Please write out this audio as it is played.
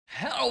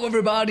Hello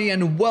everybody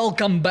and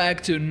welcome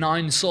back to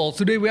Nine Souls.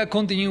 Today we are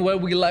continuing where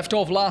we left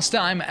off last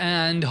time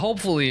and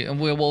hopefully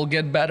we will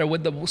get better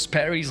with the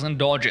parries and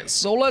dodges.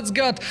 So let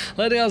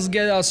us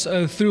get us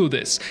through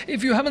this.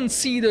 If you haven't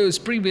seen those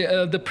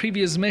the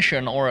previous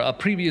mission or a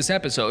previous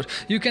episode,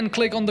 you can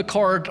click on the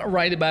card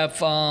right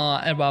above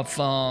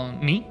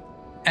me.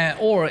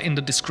 Or in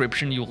the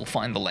description you will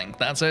find the link.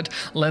 That's it.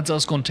 Let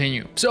us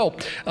continue. So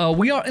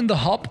we are in the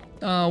hub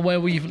where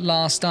we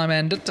last time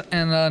ended,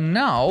 and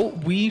now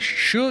we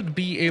should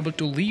be able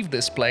to leave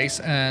this place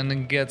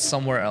and get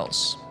somewhere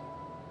else.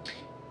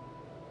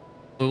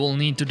 We will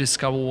need to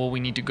discover where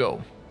we need to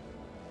go.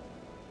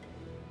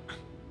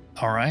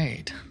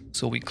 Alright,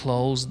 so we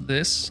close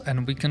this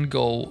and we can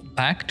go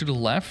back to the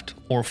left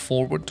or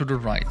forward to the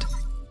right.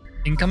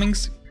 Incoming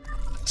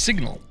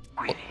signal.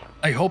 Well,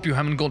 I hope you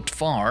haven't got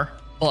far.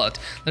 But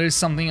there is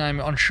something I'm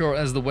unsure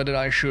as to whether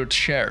I should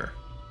share.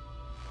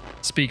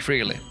 Speak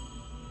freely.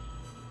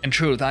 In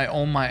truth, I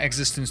owe my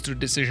existence to the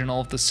decision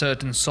of the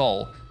certain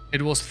soul.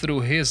 It was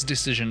through his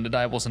decision that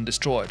I wasn't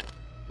destroyed.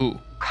 Who?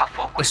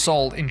 The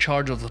soul in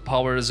charge of the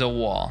power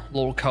reservoir,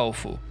 Lord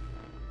Kaufu.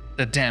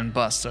 The damned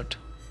bastard.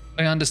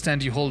 I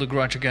understand you hold a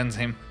grudge against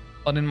him,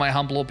 but in my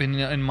humble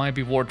opinion it might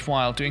be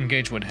worthwhile to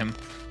engage with him.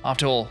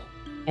 After all,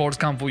 Lord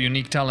Kaufu's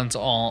unique talents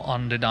are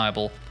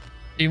undeniable.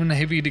 Even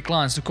if he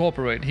declines to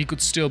cooperate, he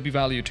could still be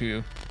valued to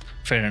you.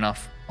 Fair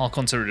enough, I'll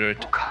consider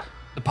it.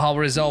 The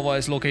power reservoir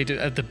is located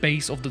at the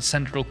base of the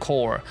central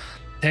core.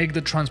 Take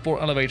the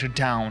transport elevator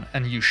down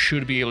and you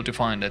should be able to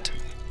find it.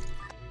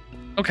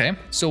 Okay,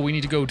 so we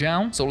need to go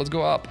down, so let's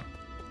go up.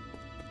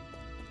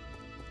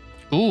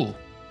 Ooh.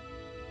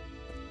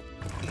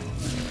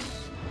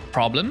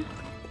 Problem?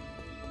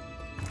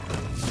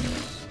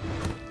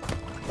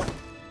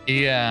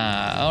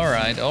 Yeah,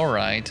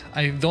 alright.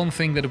 I don't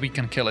think that we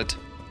can kill it.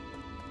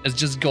 It's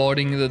just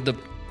guarding the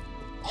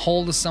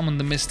hold to summon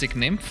the mystic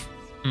nymph.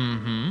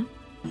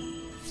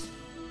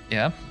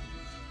 Yeah.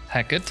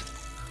 Hack it.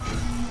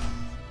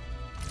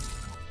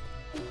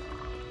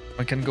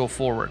 We can go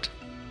forward.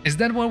 Is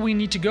that where we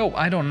need to go?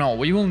 I don't know.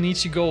 We will need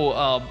to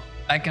go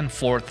back and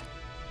forth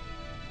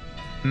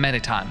many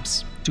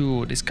times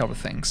to discover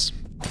things.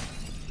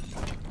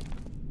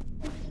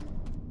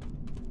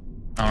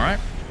 Alright.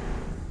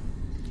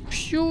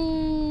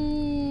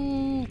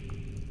 Phew.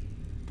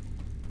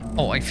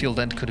 Oh, I feel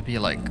that could be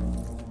like...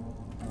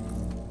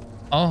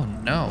 Oh,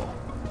 no.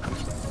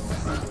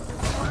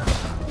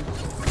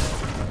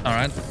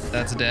 Alright,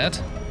 that's dead.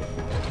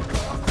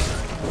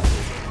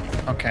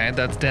 Okay,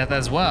 that's dead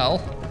as well.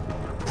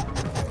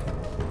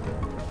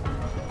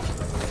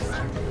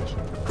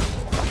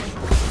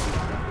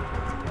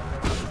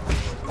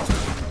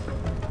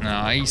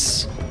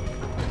 Nice.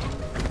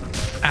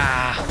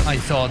 Ah, I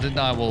thought that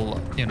I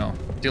will, you know,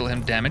 deal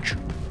him damage.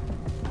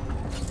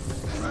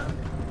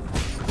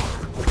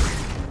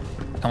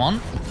 Come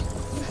on.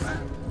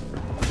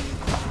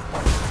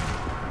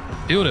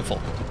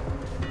 Beautiful.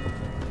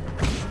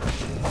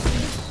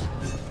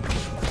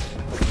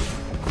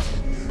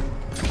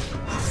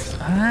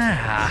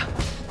 Ah.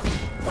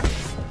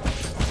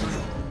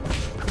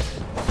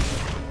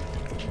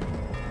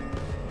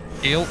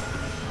 Heal.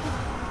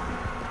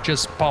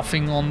 Just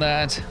puffing on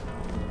that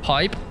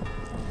pipe.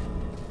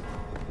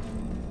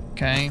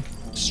 Okay.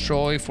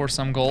 Destroy for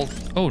some gold.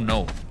 Oh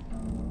no.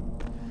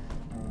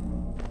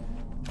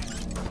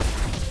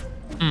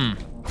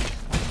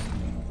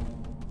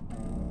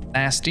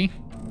 Nasty.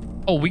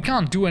 Oh, we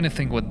can't do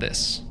anything with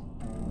this.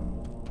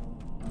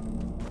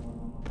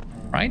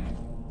 Right?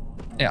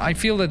 Yeah, I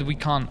feel that we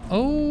can't...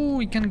 Oh,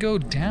 we can go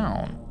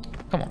down.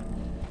 Come on.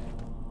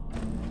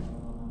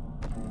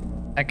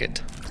 Hack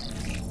it.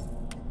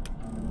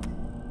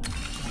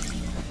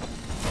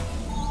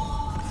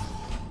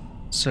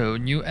 So,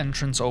 new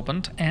entrance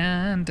opened,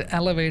 and the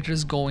elevator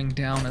is going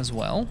down as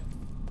well.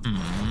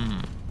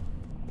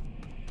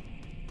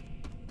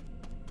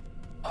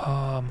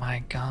 Oh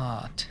my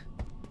god.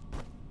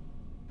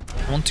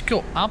 I want to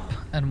go up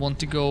and want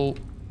to go...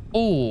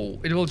 Oh,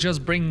 it will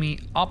just bring me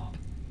up.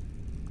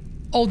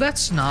 Oh,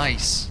 that's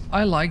nice.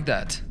 I like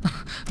that.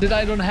 That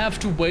I don't have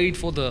to wait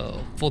for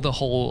the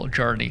whole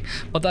journey.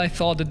 But I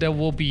thought that there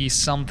will be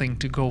something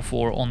to go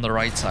for on the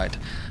right side.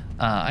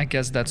 I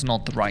guess that's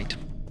not the right.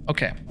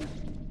 Okay.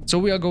 So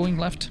we are going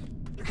left.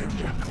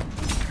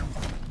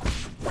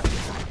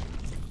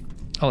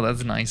 Oh,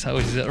 that's nice. How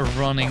is it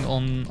running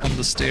on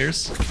the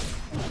stairs?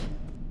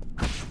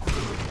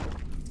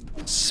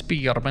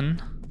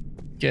 Spearman.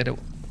 Get it.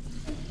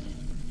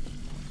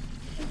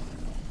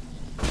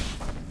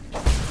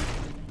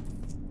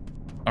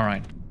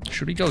 Alright.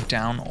 Should we go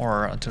down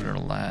or to the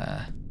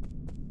left?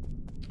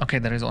 Okay,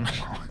 there is only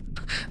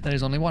there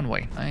is only one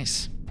way.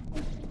 Nice.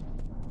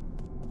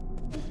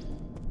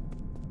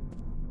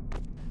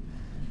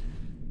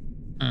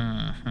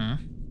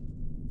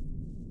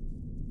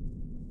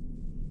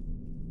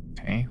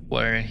 Okay,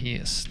 where he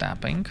is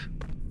stepping.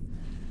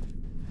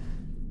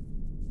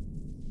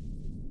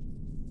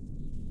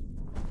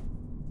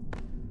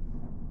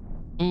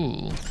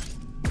 Ooh,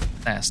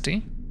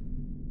 nasty.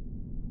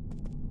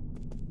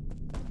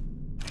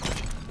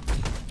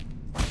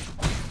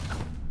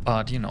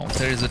 But, you know,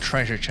 there is a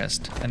treasure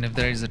chest. And if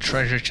there is a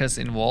treasure chest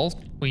involved,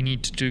 we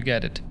need to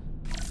get it.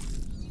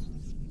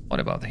 What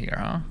about here,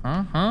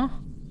 huh? Huh?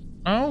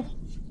 No?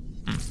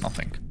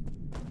 Nothing.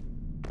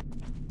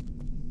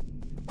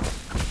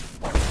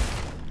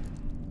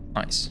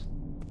 Nice.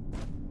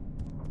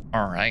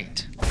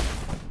 Alright.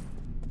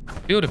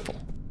 Beautiful.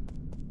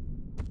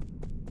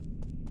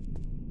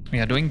 We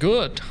are doing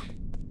good.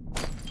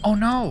 Oh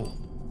no!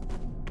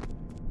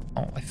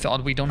 Oh, I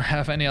thought we don't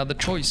have any other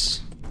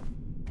choice.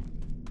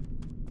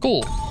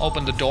 Cool.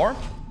 Open the door.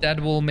 That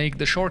will make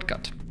the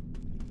shortcut.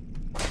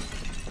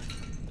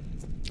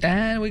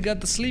 And we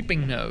got the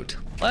sleeping note.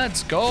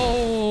 Let's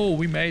go!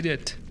 We made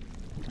it.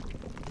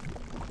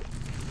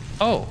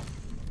 Oh.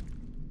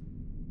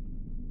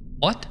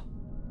 What?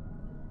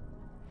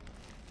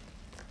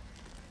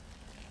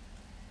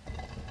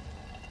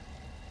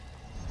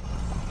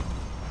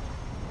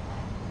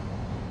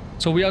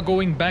 So we are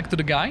going back to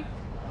the guy?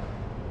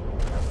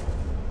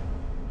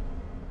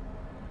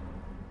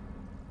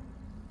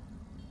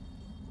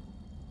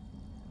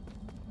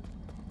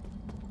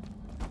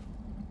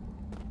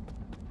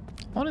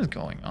 What is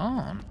going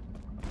on?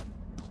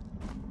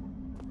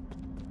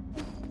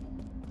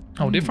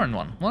 Oh, different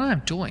one. What am I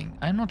doing?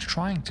 I'm not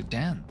trying to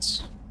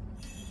dance.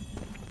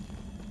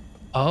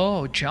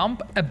 Oh,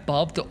 jump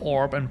above the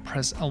orb and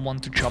press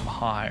L1 to jump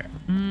higher.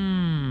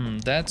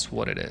 That's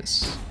what it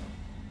is.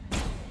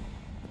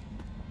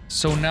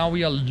 So now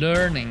we are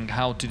learning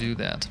how to do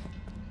that.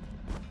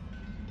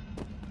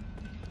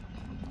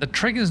 The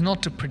trick is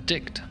not to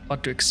predict,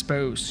 but to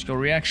expose. Your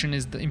reaction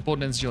is the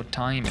important is your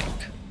timing.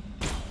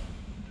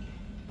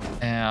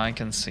 Yeah, I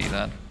can see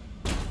that.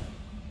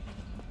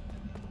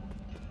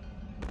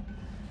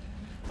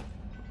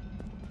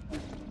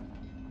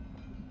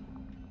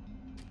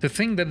 To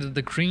think that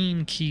the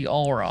green key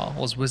aura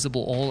was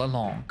visible all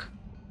along.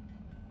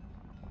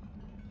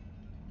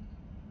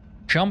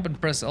 Jump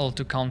and press L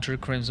to counter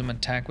Crimson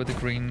attack with a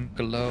green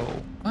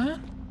glow.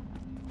 What?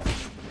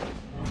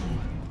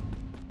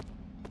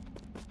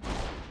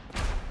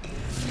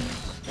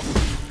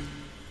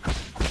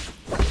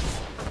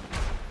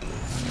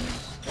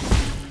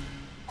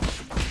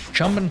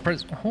 Jump and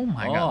press. Oh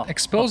my god.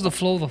 Expose the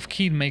flow of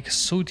key to make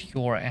suit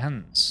your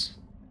ends.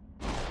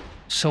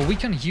 So we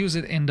can use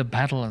it in the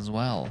battle as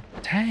well.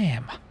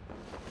 Damn.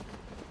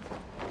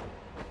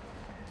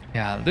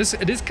 Yeah, this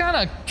kind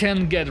of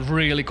can get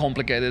really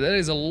complicated. There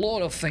is a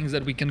lot of things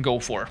that we can go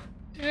for.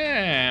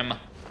 Damn.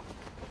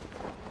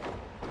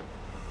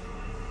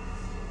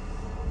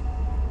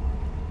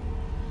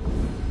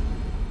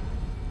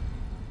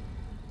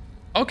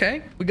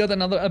 Okay, we got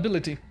another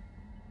ability.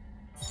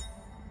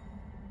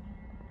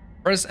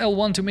 Press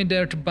L1 to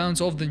midair to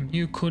bounce off the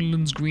new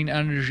Kunlun's green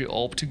energy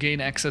orb to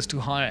gain access to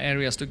higher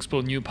areas to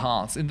explore new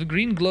paths. If the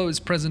green glow is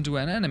present to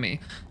an enemy,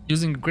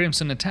 using the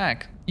Crimson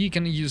attack, you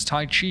can use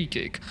Tai Chi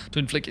kick to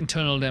inflict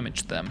internal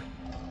damage to them.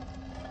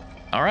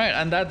 Alright,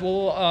 and that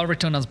will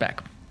return us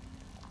back.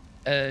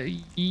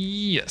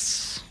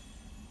 Yes.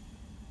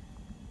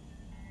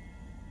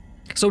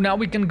 So now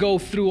we can go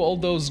through all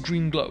those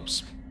green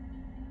glows.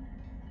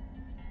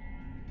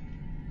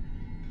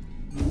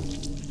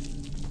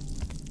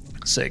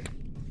 Sick.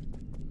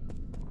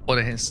 What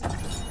is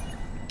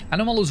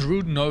Anomalous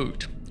root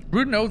node.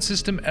 Root node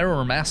system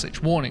error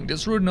message. Warning,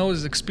 this root node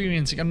is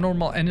experiencing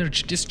abnormal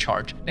energy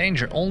discharge.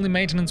 Danger, only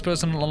maintenance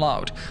personnel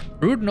allowed.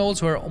 Root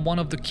nodes were one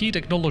of the key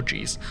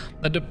technologies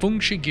that the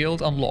Fengshi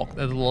Guild unlocked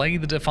that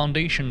laid the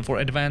foundation for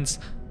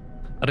advanced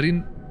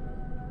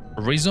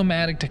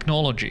rhizomatic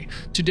technology.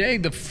 Today,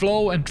 the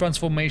flow and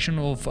transformation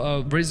of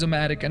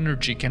rhizomatic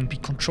energy can be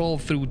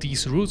controlled through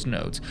these root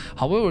nodes.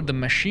 However, the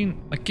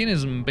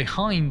mechanism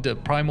behind the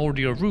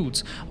primordial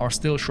roots are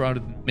still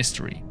shrouded in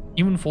mystery,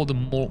 even for the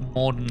more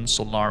modern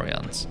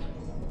Solarians.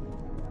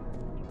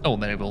 Oh,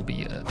 there will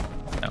be a...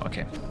 Oh,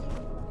 okay.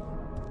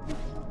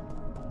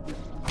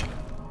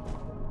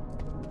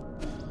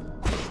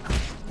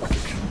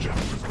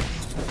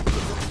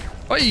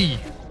 Oi!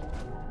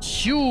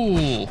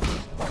 Phew!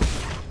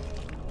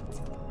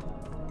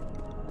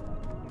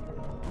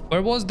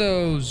 Where was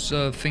those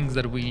things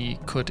that we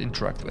could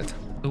interact with?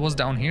 It was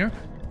down here?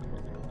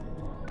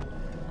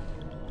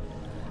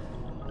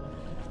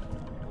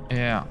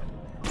 Yeah.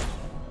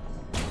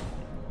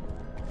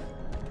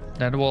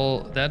 That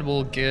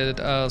will get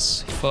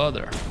us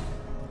further.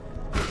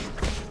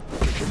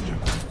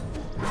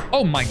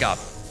 Oh my god.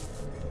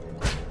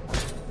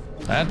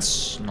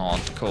 That's not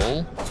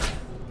cool.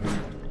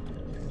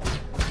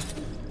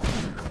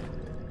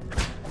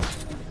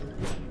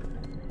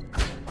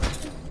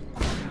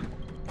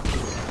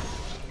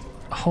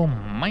 Oh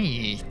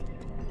my.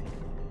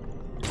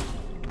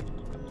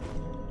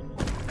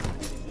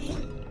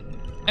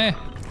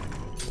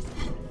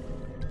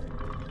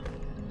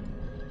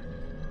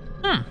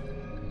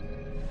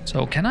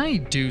 So can I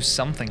do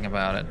something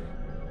about it?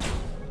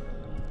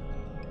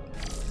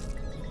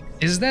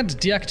 Is that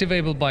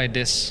deactivable by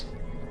this?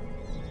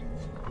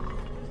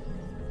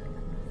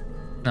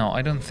 No,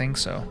 I don't think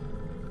so.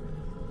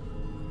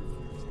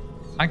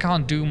 I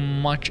can't do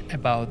much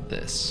about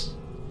this.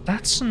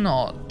 That's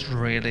not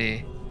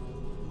really...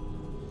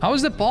 How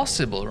is that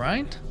possible,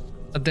 right?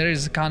 That there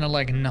is kind of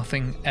like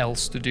nothing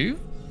else to do?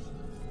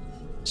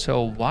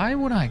 So why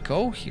would I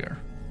go here?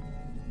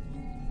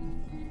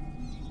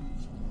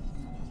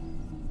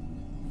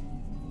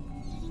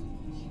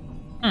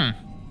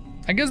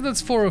 I guess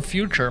that's for a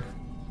future.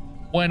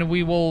 When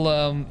we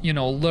will, you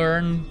know,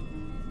 learn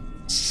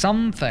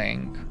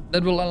something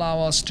that will allow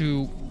us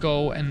to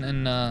go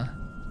and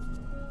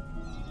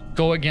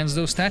go against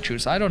those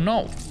statues. I don't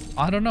know.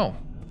 I don't know.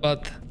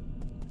 But...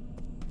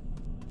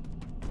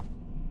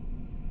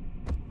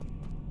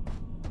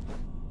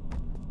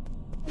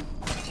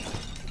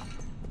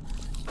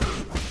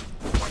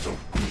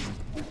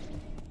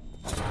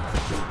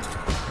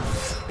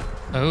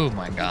 oh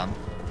my god.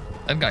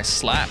 That guy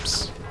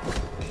slaps.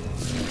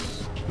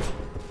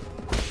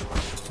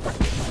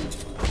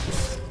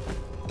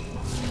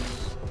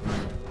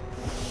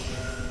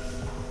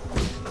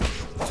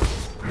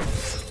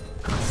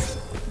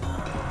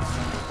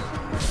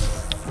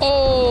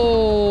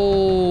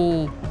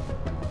 Oh!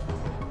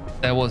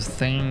 There was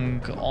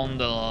thing on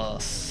the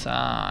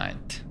side.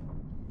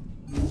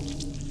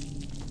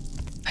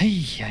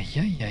 Hey,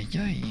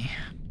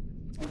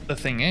 the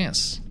thing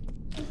is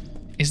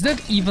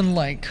that even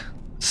like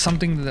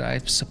something that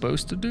I'm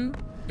supposed to do?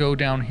 Go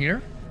down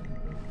here?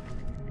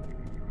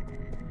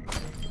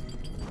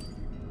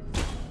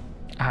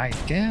 I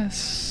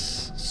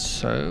guess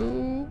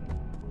so.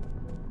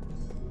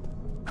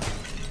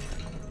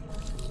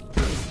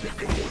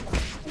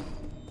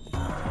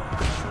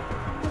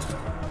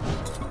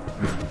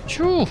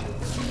 Shoo!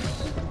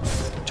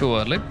 Too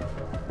early.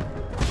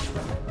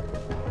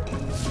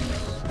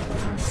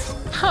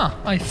 Huh,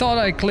 I thought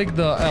I clicked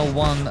the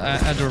L1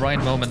 at the right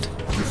moment.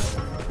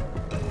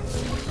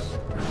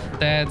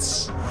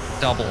 That's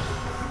double.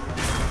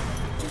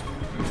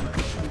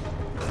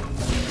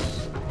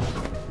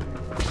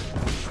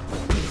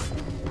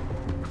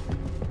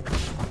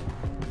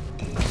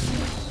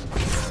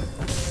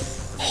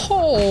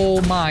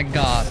 Oh my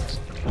god.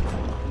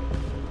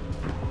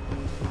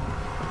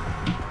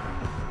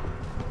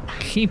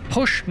 He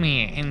pushed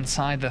me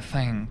inside the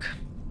thing.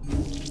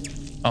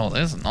 Oh,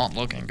 this is not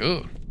looking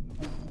good.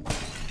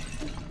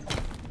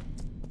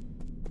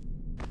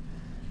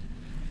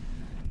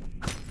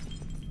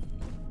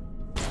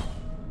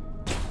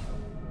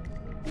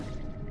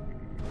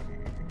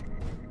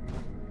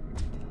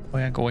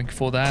 We are going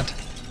for that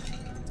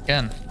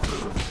again.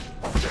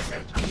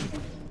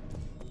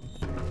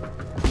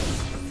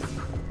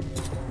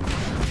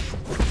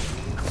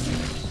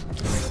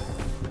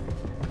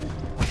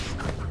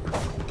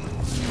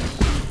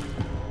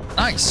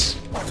 Nice.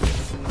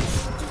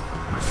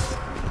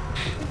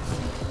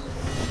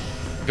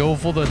 Go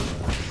for the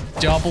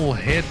double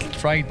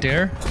hit right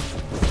there.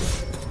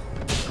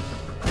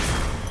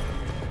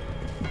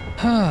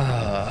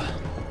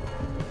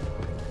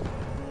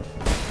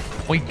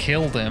 We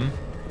killed him,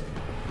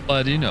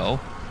 but you know,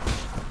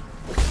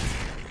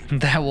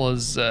 that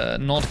was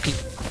not.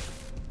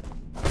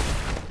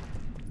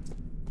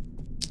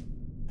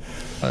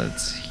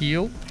 Let's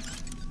heal.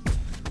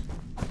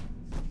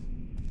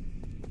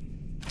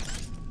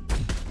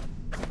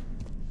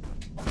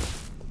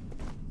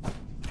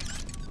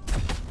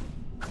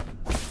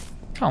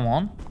 Come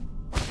on.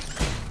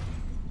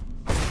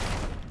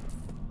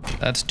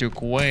 That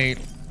took way.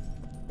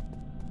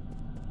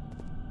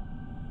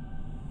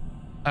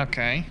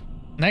 Okay.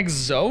 Next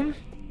zone?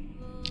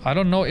 I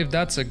don't know if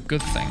that's a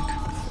good thing.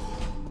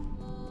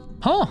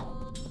 Huh.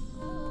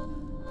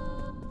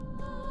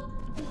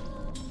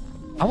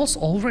 I was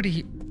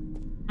already...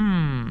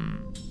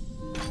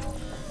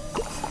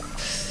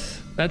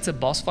 That's a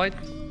boss fight?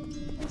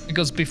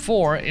 Because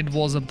before it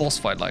was a boss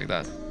fight like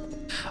that.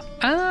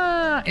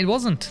 Ah, it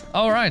wasn't.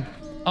 All right.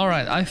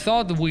 I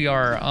thought we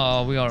are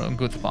on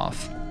good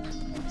path.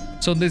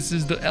 So this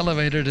is the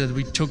elevator that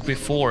we took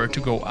before to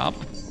go up,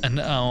 and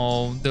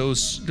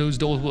those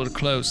doors were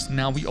closed.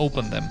 Now we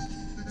open them.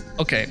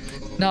 Okay.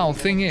 Now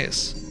thing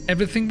is,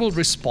 everything will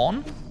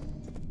respawn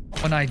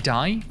when I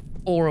die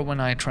or when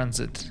I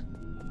transit.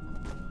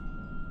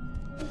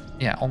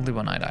 Yeah, only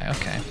when I die.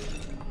 Okay.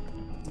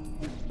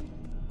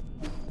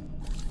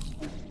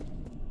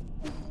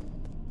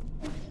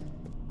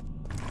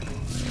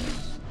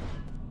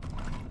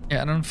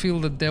 Yeah, I don't feel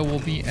that there will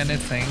be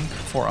anything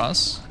for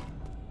us.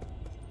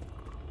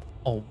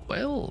 Oh,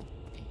 well.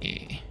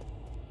 Yeah.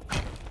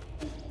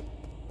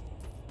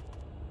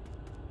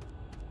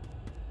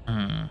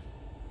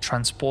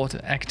 Transport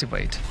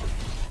activate.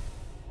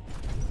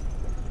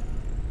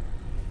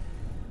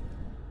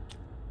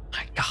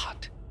 My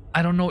god.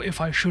 I don't know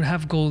if I should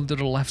have gone to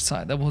the left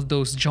side. That was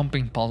those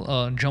jumping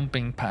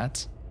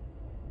pads.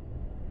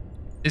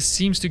 This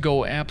seems to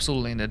go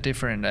absolutely in a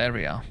different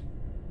area.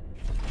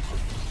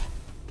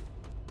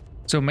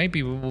 So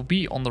maybe we will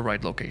be on the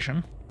right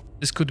location.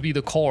 This could be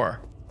the core.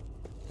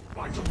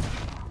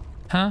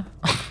 Huh?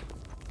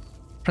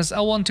 Press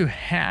L1 to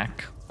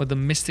hack with the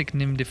Mystic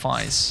Nim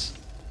device.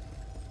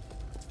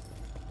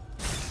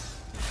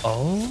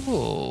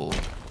 Oh,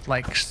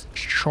 like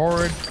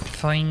short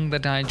thing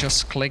that I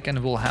just click and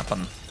will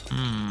happen.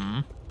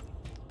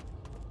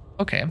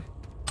 Okay.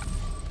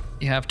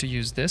 You have to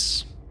use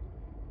this.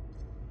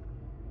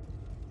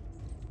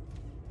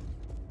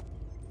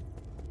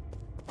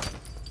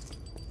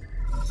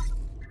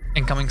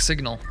 Incoming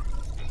signal.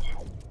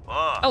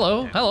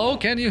 Hello, hello,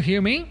 can you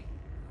hear me?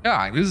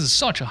 Ah, this is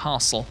such a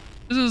hassle.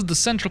 This is the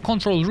central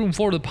control room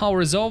for the power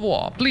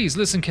reservoir. Please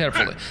listen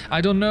carefully.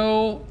 I don't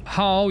know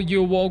how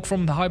you woke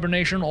from the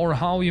hibernation or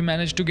how you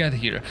managed to get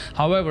here.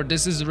 However,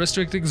 this is a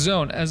restricted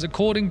zone, as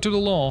according to the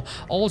law,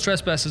 all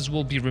trespassers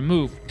will be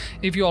removed.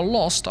 If you are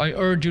lost, I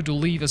urge you to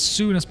leave as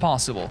soon as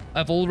possible.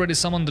 I've already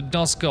summoned the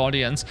Dusk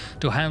Guardians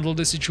to handle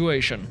the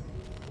situation.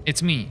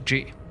 It's me,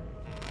 G.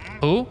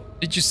 Who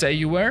did you say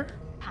you were?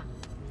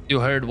 You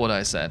heard what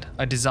I said.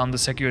 I disarmed the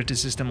security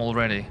system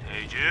already.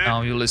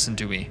 Now you listen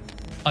to me.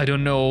 I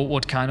don't know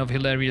what kind of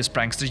hilarious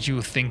prankster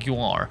you think you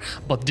are,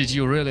 but did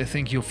you really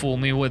think you fool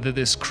me with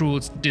this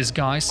crude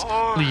disguise?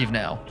 Leave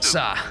now.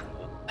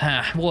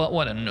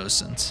 What a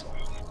nuisance.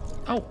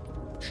 Oh.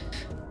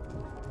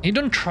 You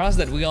don't trust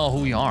that we are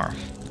who we are.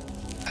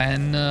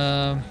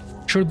 And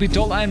should be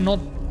told, I'm not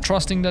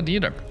trusting that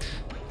either.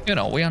 You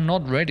know, we are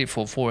not ready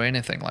for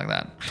anything like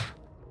that.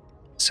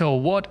 So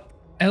what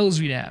else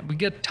we have? We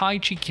get Tai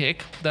Chi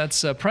Kick.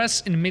 That's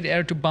press in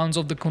mid-air to bounce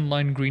off the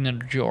conline green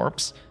energy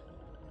orbs.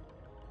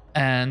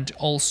 And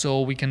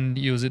also we can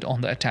use it on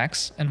the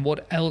attacks. And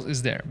what else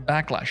is there?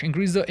 Backlash.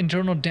 Increase the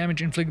internal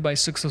damage inflicted by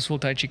successful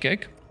Tai Chi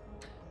Kick.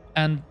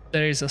 And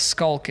there is a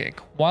Skull Kick.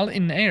 While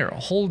in air,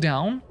 hold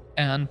down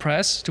and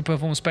press to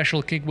perform a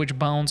special kick which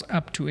bounds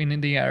up to in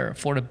the air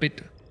for a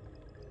bit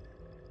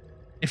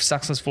if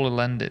successfully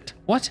landed.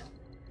 What?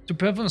 To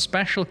perform a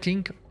special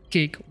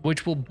kick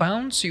which will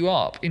bounce you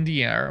up in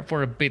the air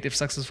for a bit if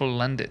successfully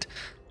landed.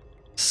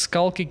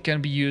 Skull Kick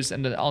can be used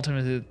and the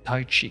alternative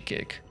Tai Chi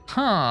Kick.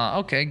 Huh,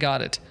 okay,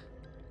 got it.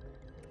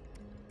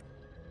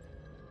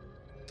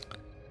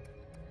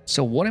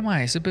 So what am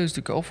I supposed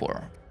to go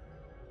for?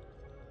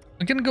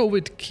 I can go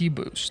with Ki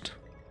Boost.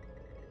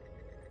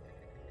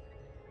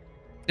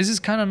 This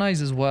is kind of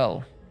nice as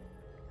well.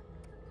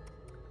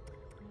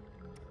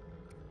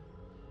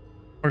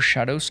 For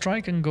Shadow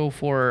Strike and go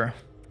for...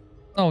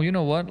 Oh, you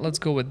know what? Let's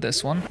go with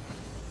this one.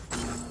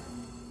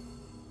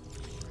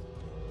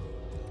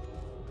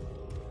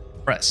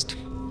 Rest.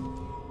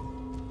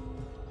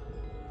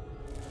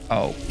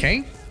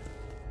 Okay.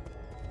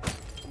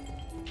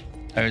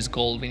 There's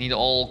gold. We need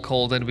all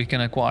gold that we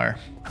can acquire.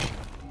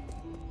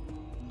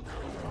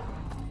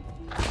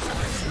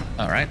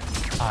 Alright.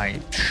 I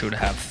should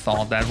have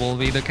thought that will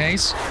be the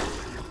case.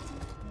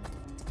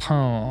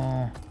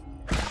 Oh.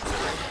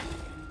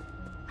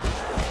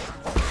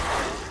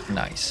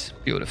 Nice.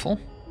 Beautiful.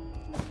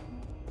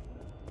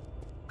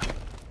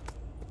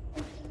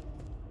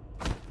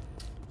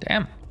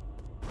 Damn.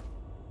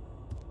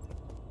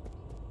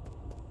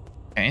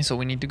 Okay, so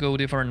we need to go a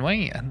different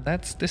way, and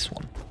that's this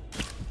one.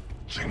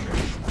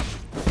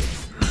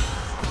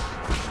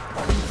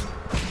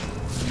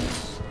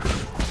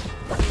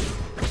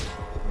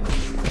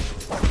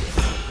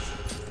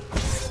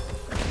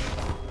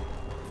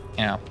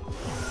 Yeah.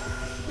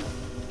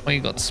 We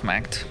got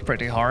smacked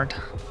pretty hard.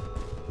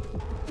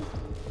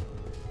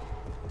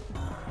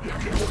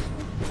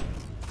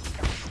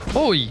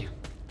 Oi!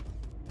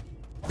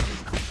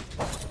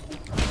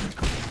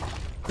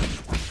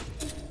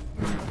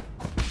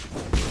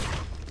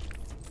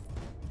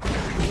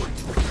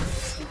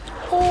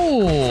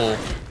 Oh,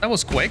 that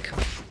was quick.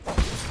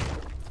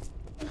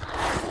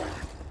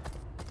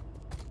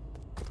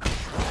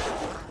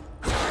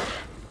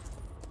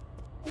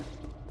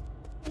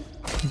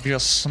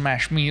 Just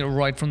smash me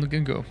right from the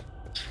get-go.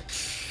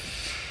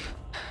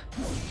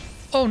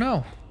 Oh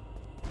no.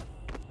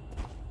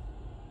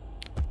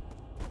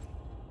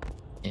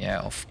 Yeah,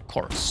 of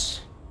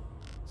course.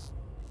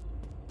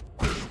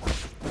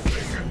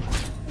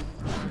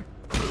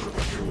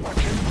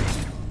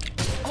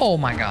 Oh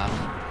my god.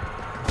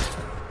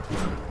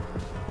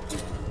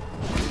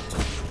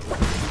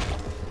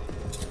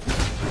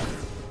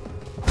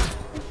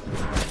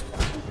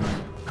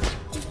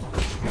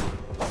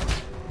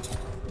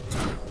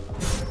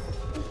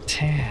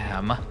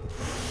 Damn.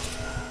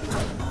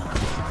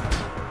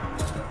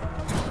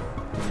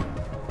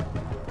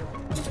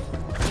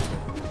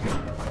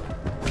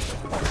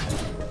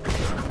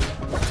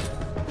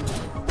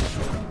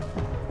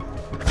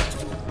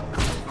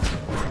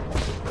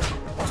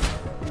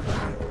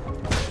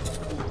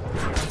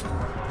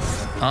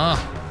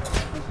 Ah.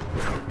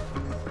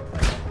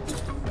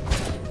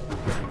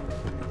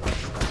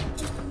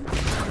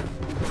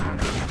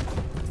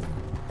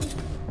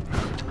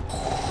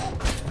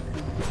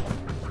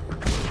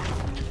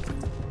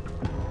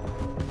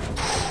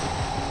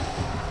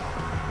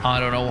 I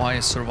don't know why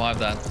I survived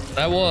that.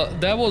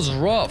 That was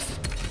rough.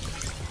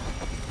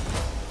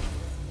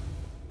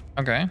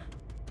 Okay.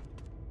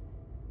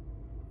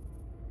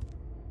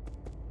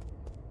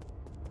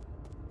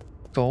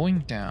 Going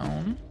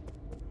down.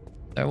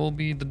 That will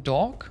be the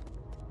dog?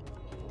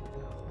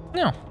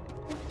 No.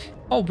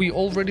 Oh, we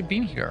already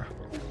been here.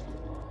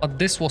 But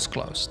this was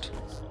closed.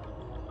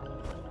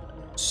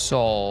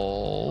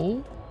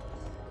 So...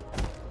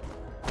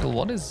 Well,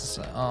 what is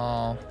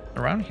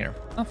around here?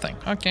 Nothing.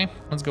 Okay,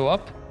 let's go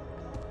up.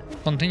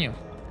 Continue.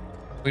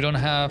 We don't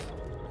have...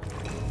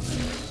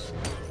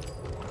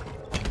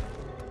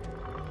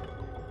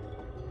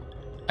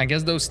 I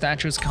guess those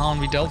statues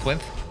can't be dealt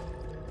with.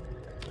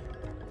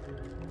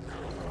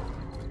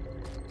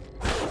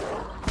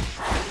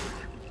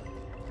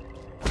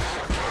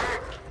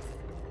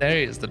 There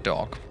is the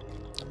dog.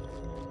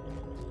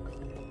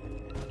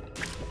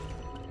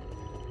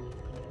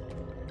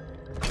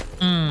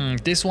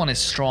 This one is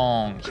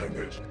strong.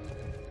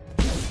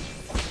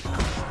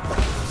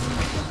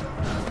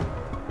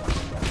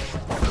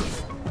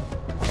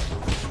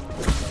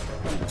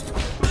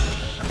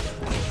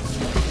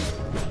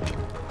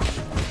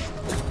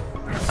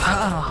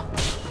 Ah.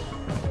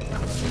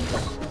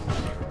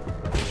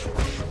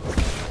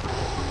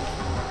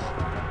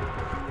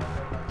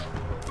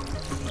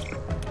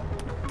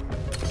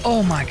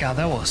 Oh my god,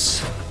 that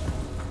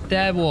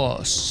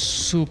was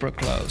super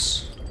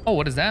close. Oh,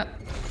 what is that?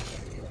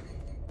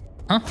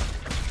 Huh?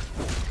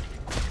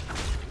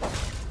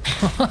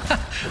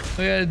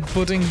 We're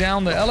putting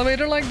down the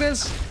elevator like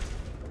this?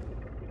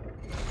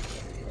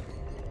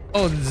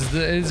 Oh, this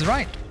is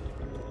right.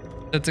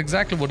 That's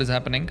exactly what is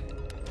happening.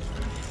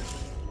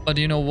 But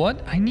you know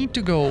what? I need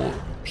to go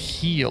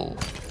heal.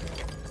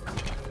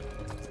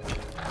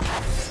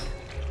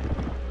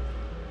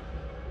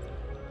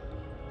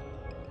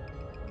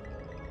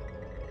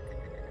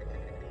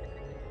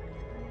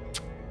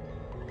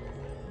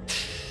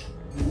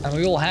 And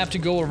we will have to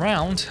go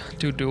around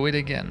to do it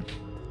again.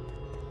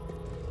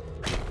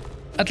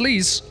 At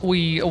least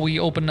we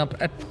open up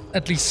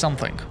at least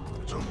something.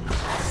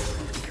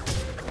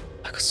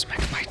 I could smack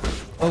by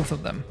both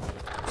of them.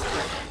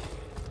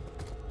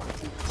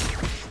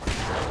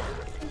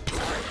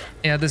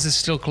 Yeah, this is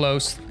still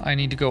close. I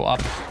need to go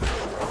up.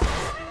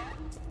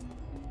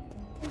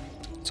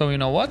 So you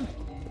know what?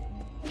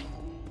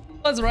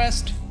 Let's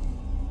rest.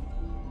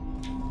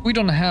 We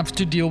don't have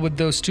to deal with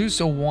those two,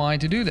 so why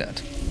to do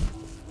that?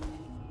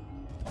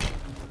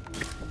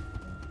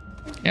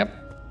 Yep.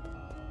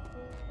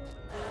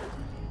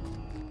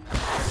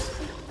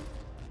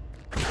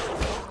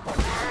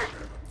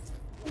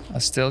 I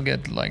still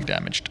get like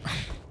damaged.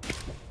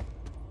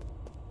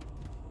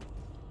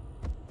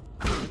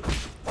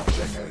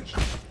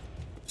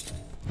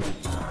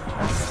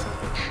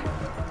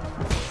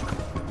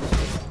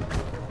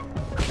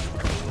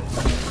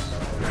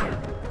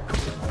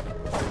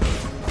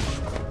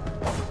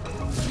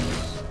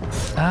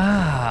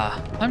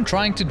 I'm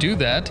trying to do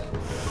that.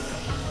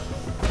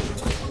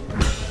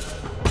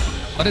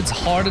 But it's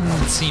harder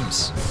than it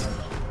seems.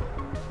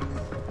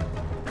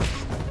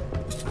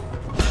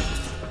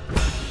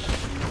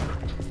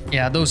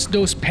 Yeah,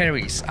 those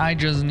parries, I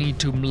just need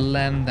to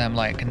land them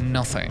like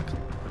nothing.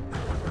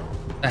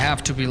 They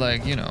have to be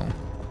like, you know.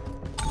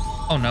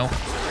 Oh no.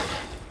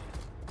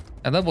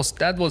 And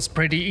that was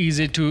pretty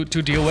easy to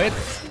deal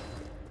with.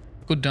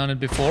 Could done it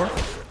before.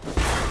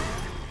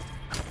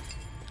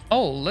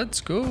 Oh,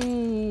 let's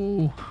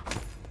go.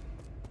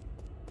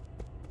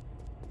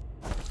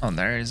 Oh,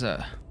 there is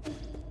a...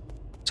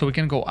 So we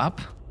can go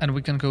up and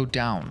we can go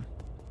down.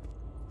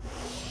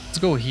 Let's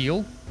go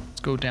heal.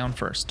 Let's go down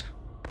first.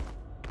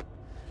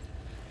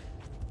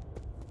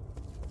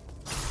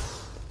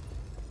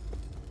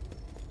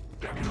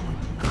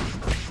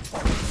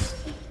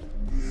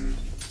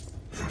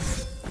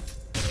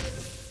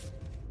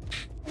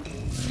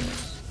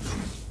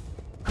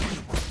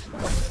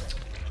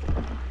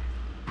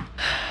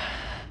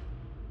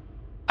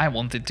 I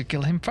wanted to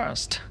kill him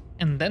first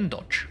and then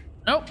dodge.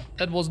 No,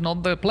 that was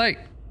not the play.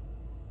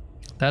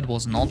 That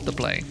was not the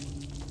play.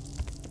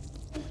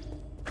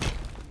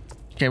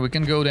 Okay, we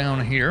can go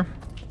down here.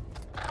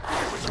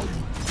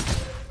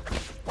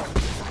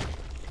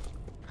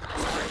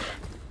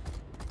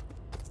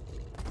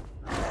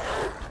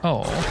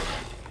 Oh.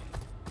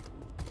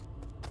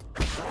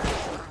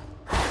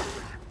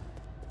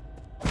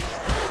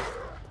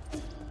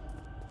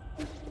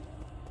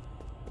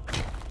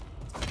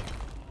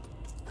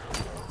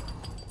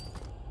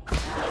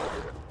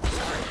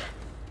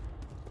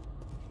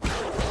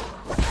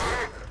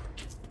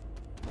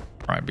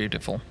 Alright,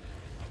 beautiful.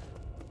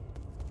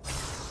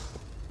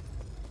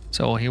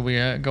 So here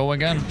we go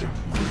again.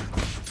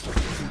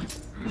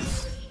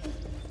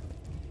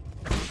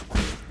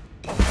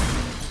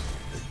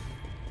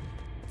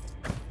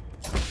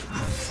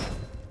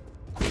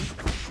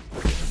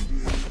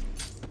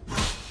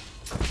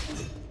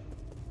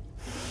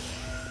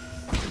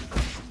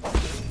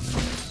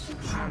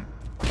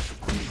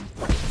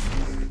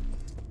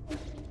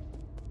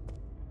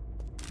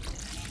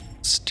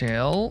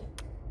 Still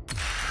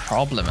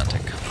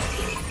problematic.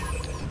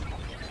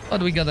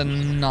 But we got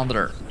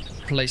another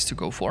place to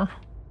go for.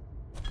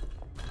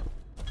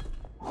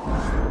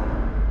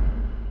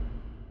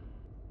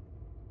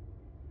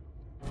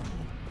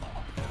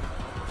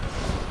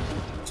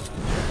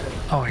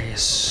 Oh, he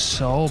is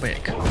so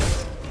big.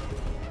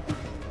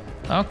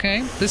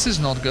 Okay, this is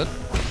not good.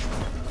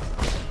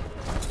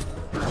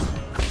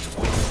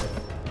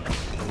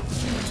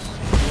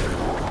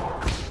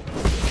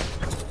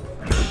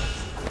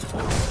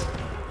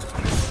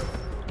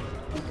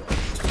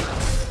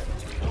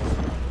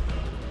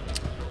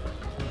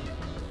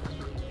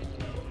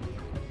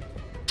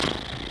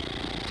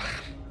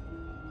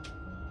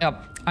 Yeah,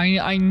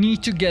 I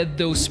need to get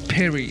those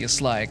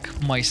parries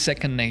like my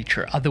second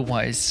nature,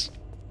 otherwise...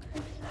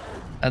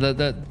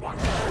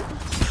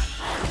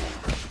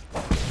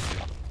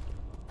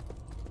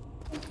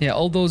 Yeah,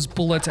 all those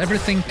bullets,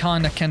 everything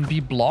kinda can be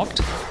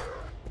blocked.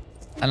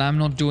 And I'm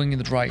not doing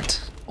it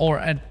right. Or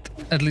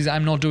at least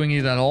I'm not doing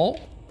it at all.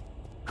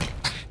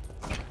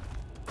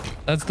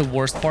 That's the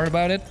worst part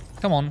about it.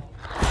 Come on.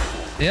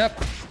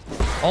 Yep.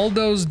 All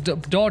those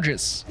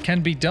dodges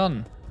can be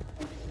done.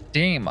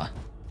 Damn.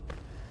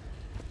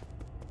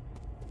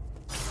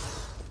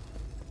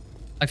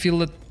 I feel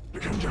that...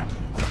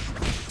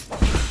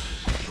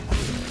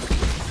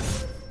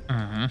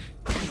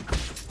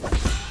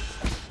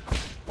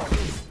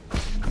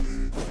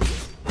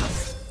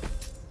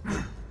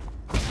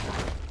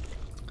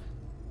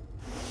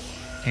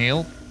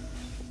 Hail.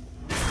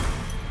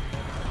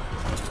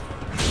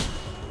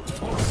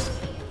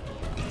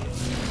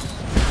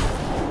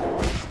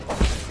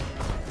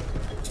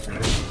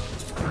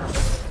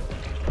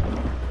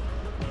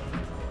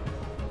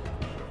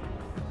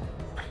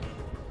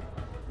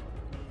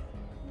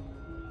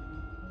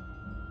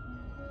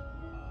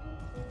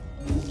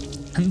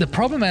 And the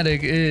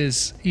problematic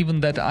is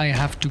even that I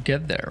have to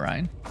get there,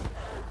 right?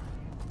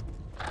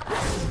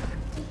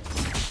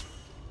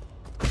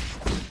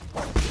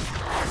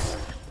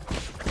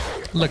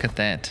 Look at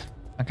that.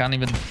 I can't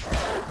even...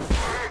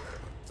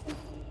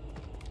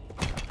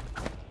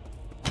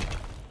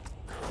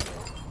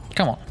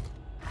 Come on.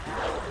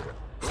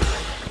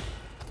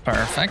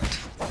 Perfect.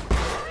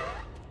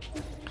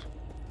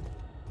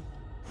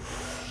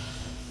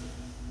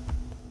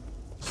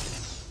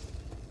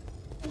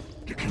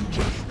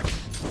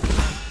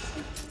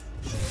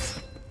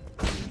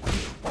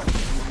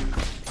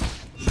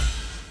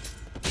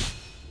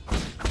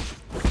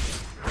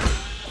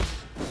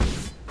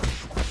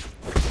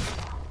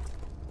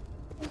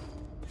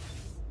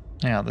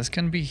 Yeah, this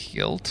can be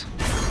healed.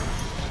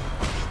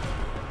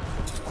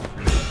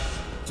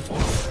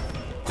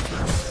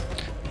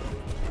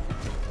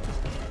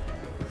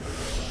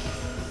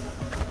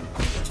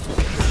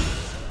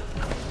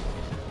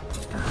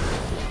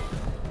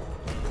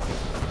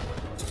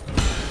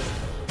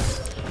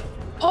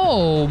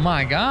 Oh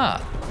my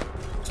god.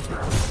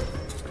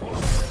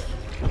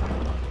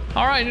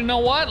 All right, you know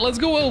what? Let's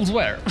go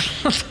elsewhere.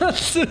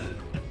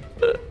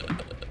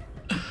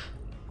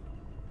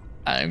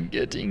 I'm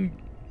getting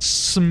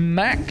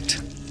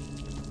smacked.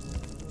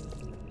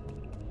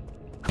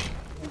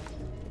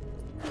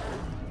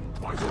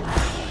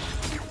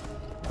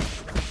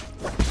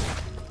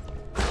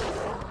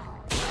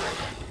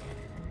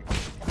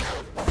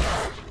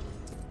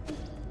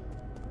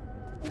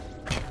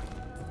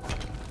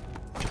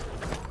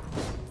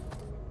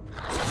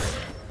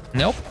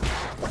 Nope.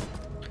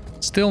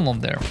 Still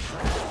not there.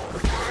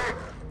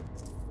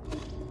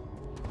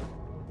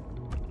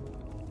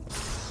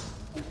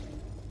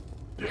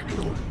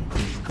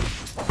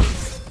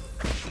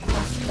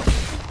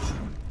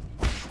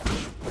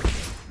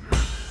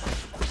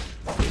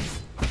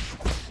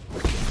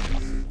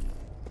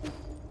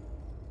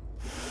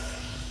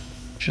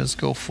 Just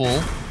go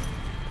full.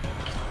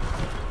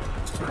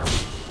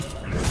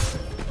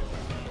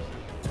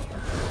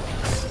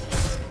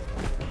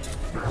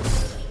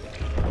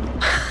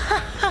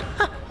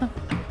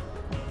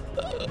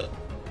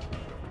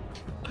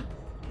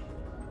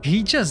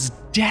 He just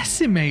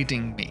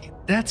decimating me.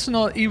 That's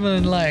not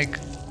even like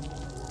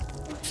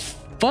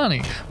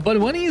funny. But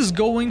when he's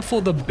going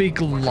for the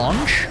big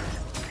lunge,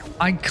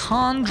 I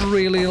can't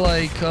really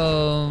like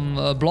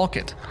block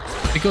it.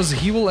 Because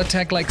he will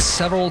attack like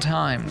several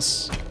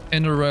times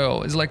in a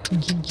row. It's like...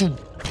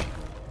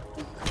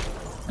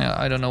 Yeah,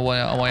 I don't know why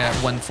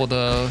I went for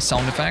the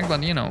sound effect,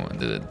 but you know...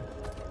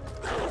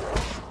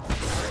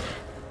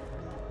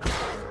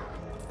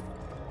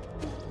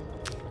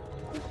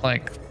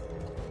 Like...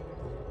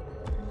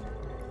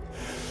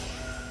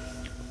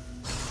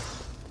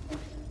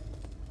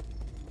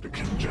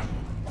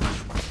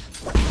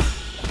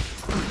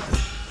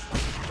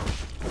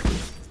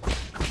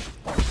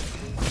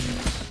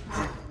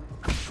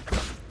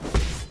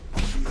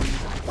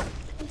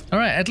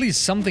 Alright, at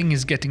least something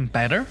is getting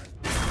better.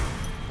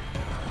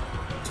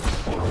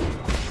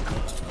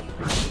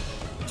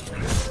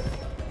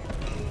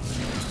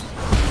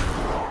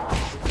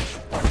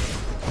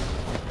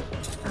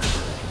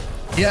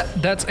 Yeah,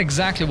 that's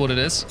exactly what it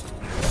is.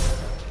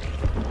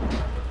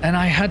 And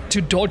I had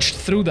to dodge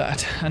through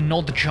that and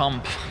not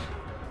jump.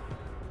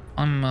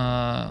 I'm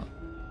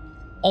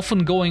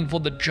often going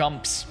for the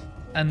jumps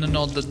and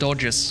not the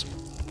dodges.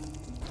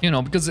 You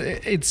know, because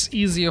it's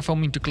easier for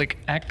me to click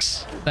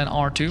X than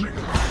R2.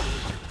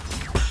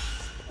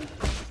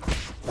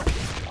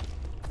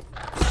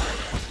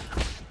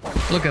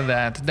 Look at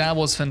that. That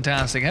was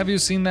fantastic. Have you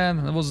seen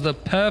that? That was the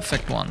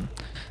perfect one.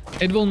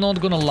 It will not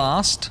gonna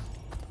last.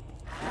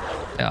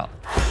 Yeah.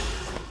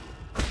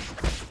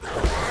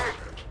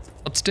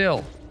 But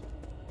still.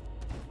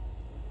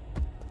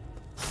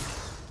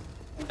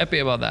 Happy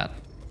about that.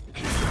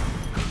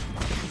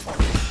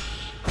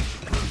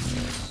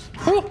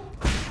 Whew.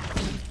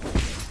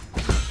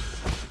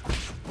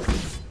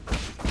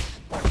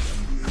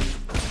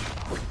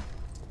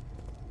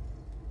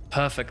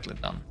 perfectly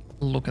done.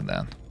 Look at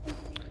that.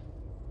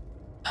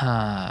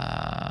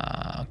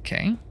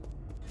 Okay.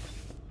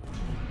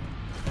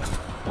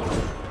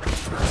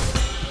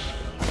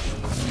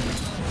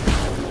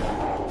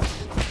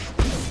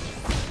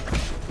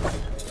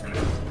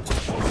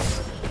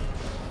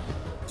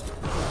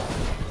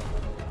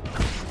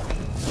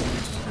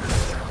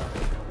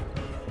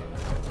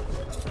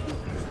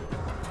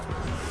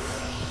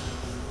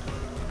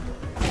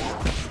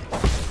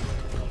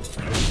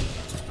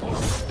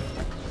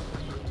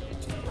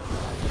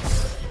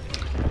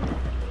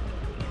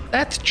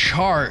 That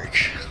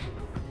charge,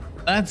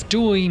 that's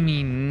doing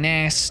me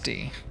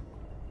nasty.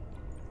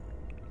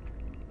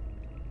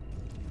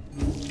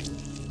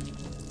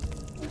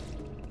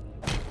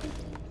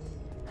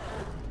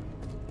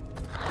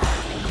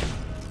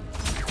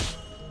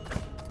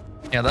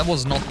 Yeah, that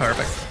was not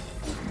perfect.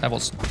 That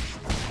was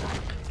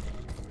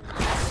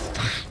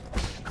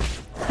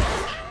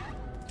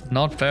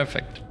not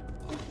perfect.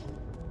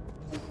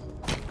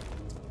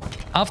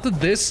 After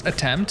this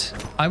attempt,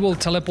 I will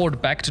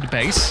teleport back to the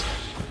base.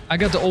 I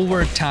got over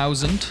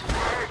 1,000.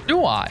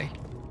 Do I?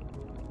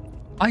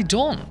 I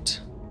don't.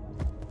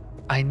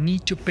 I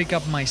need to pick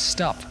up my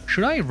stuff.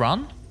 Should I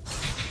run?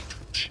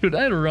 Should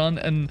I run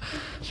and...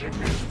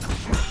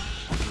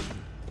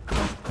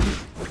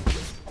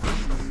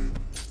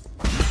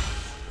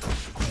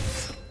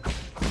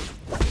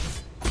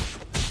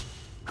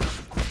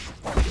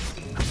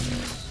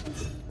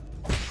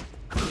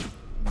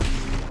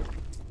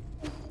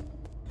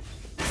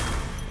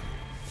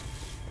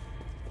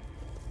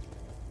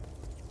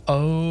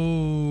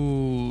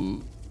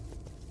 Oh,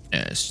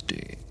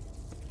 nasty.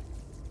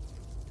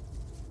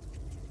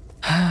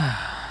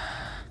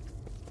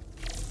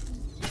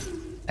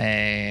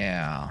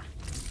 Yeah,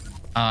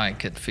 I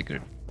could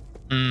figure.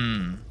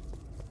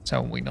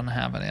 So we don't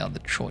have any other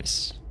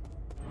choice.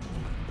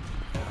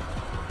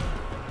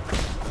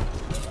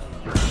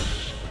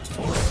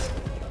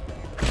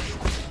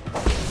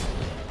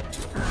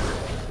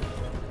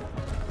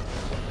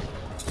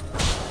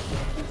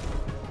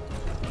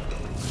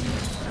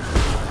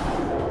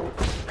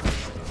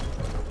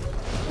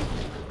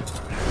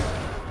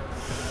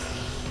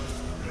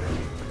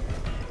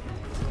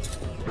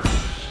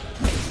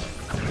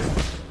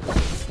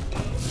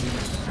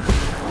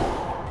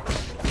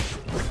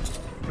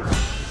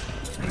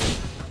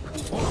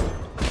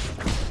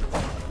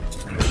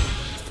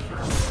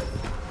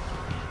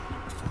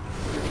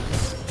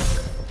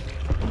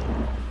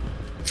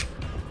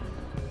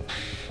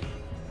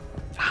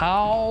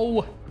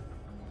 How?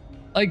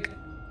 Like,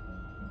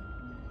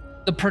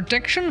 the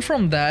protection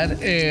from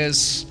that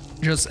is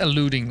just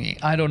eluding me.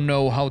 I don't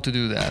know how to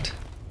do that.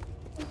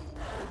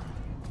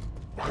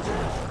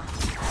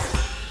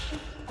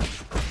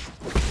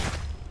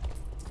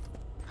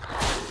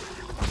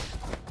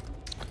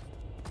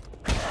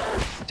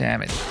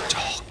 Damn it,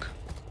 dog.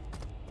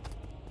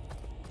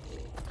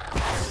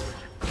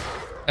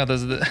 Yeah,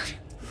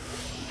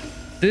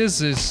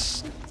 this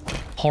is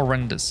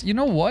horrendous. You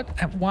know what?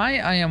 Why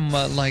I am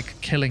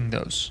like killing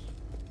those?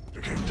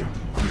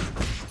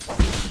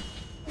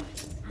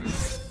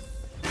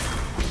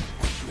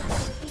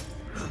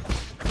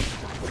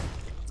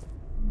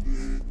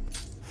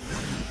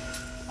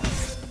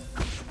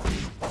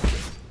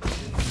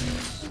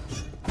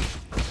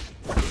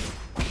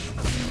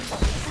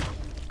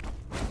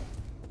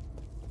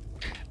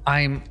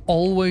 I'm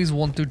always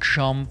want to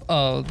jump,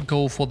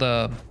 go for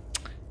the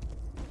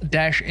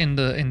dash in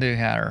the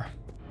air.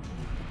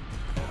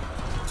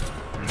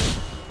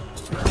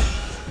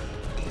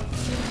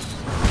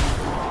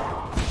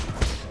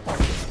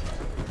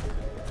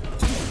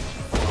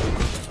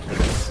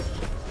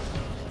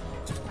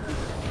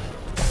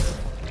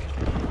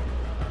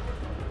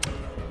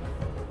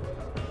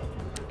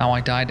 Now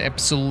I died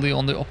absolutely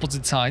on the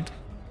opposite side.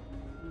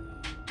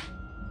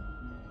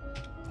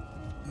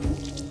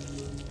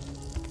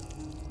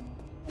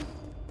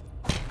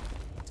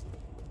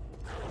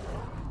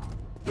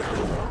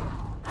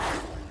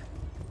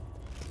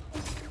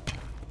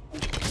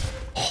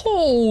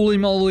 Holy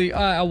moly,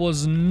 I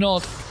was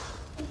not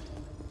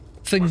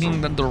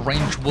thinking that the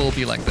range will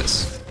be like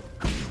this.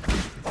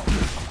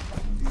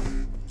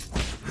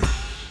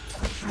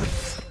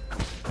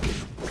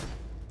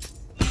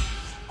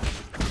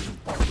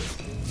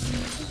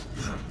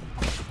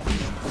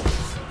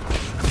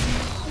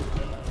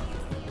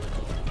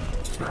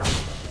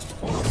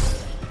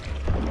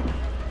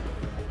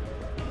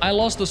 I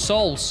lost the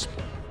souls,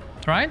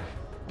 right?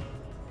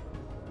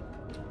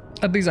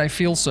 At least I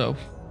feel so.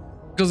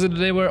 Because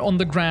they were on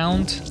the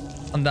ground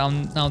and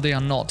now they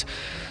are not.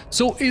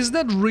 So is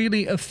that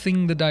really a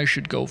thing that I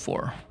should go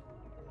for?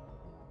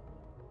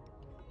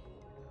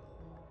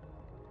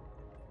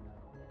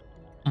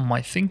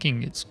 My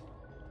thinking it's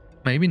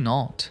maybe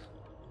not.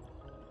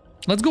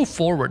 Let's go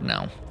forward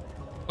now.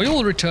 We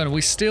will return.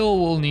 We still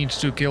will need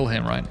to kill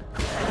him, right?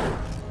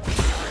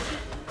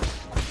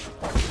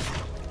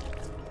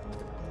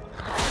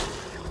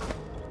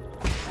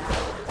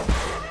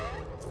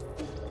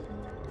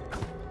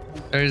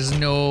 There is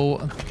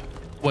no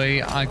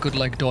way I could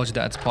like dodge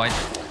that spike.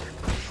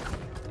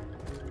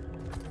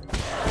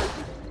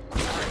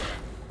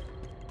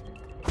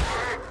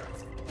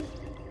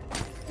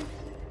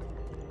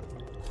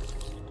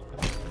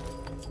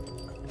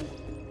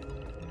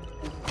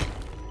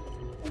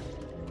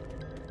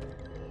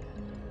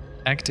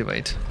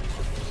 activate.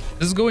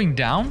 This is going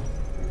down?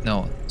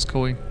 No, it's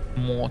going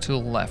more to the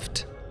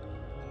left.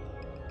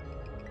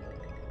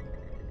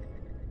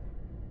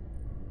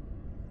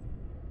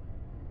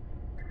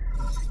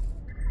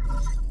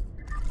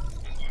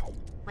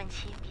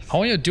 How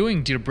are you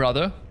doing, dear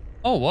brother?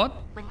 Oh, what?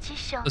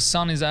 The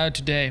sun is out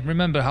today.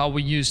 Remember how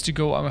we used to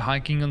go out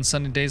hiking on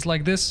sunny days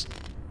like this?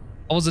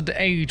 I was at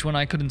the age when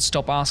I couldn't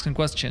stop asking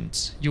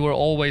questions. You were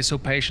always so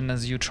patient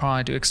as you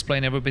tried to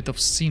explain every bit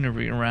of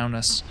scenery around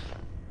us.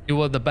 You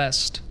were the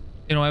best.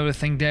 You know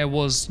everything there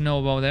was to know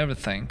about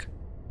everything.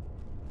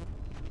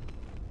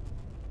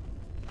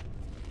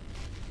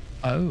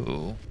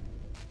 Oh.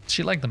 Is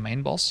she like the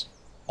main boss?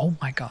 Oh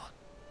my god.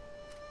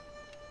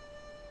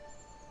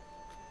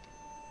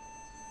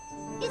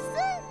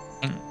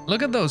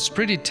 Look at those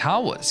pretty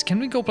towers. Can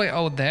we go play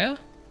out there?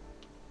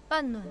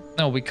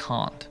 No, we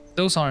can't.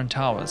 Those aren't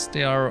towers.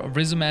 They are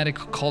rhizomatic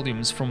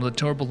columns from the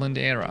turbulent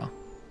era.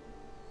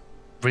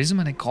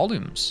 Rhizomatic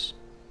columns?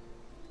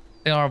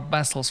 They are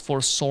vessels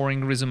for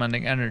storing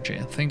rhizomatic energy.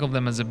 Think of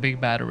them as big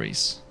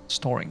batteries.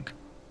 Storing.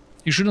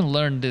 You shouldn't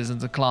learn this in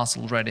the class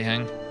already,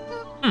 Hang.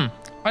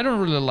 I don't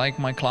really like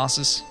my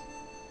classes.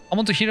 I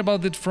want to hear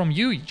about it from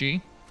you,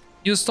 G.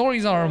 Your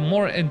stories are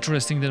more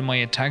interesting than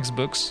my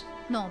textbooks.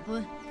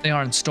 They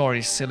aren't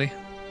stories, silly.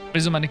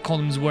 Rhizomatic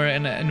columns were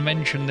an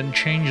invention that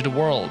changed the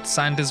world.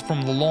 Scientists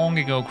from the long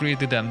ago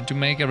created them to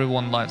make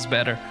everyone's lives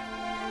better.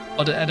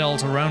 But the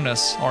adults around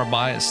us are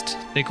biased.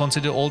 They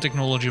consider all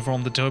technology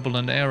from the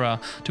turbulent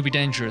era to be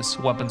dangerous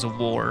weapons of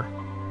war.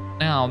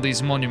 Now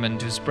these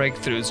monuments whose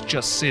breakthroughs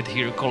just sit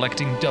here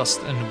collecting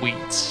dust and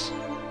weeds.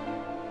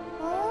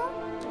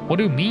 What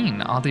do you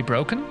mean? Are they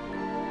broken?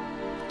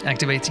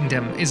 Activating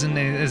them isn't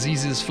as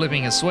easy as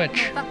flipping a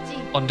switch.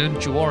 But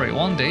don't you worry,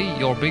 one day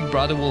your big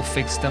brother will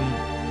fix them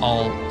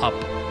all up.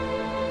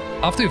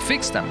 After you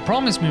fix them,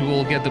 promise me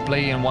we'll get to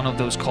play in one of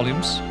those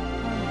columns.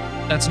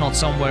 That's not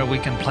somewhere we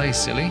can play,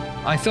 silly.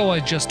 I thought I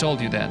just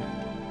told you that.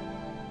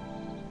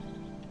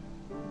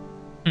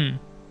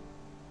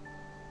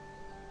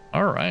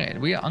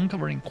 Alright, we are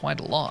uncovering quite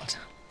a lot.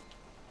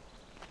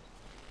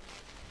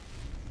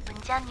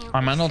 I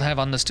might not have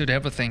understood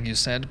everything you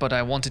said, but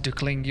I wanted to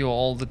cling you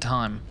all the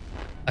time.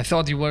 I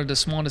thought you were the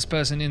smartest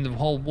person in the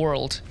whole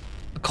world.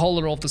 The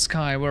color of the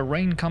sky, where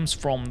rain comes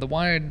from, the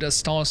why the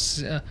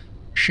stars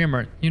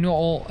shimmer. You know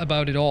all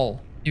about it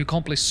all. You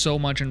accomplished so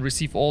much and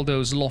received all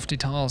those lofty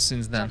titles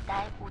since then.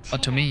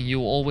 But to me,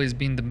 you've always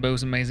been the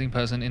most amazing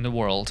person in the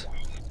world.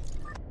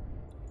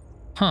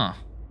 Huh.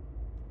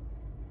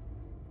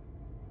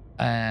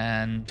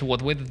 And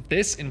what with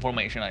this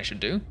information I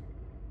should do?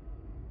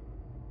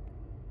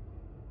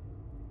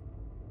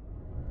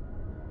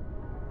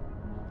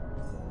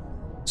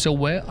 So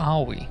where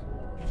are we?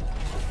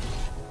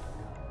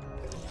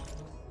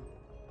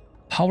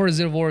 Power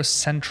Reservoir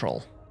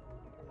Central.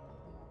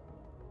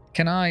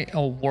 Can I...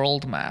 Oh,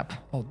 world map.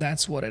 Oh,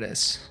 that's what it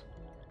is.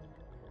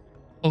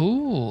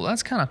 Oh,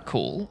 that's kind of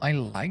cool. I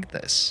like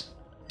this.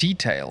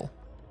 Detail.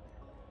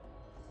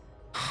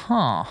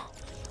 Huh.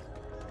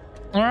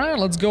 Alright,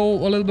 let's go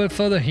a little bit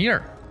further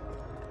here.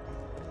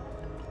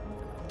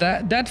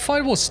 That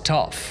fight was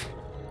tough.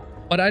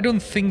 But I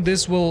don't think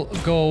this will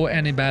go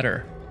any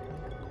better.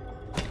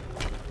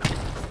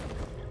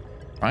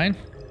 Right?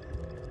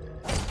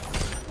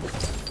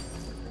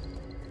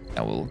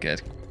 Now we'll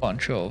get a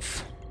bunch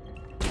of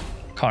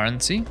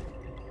currency.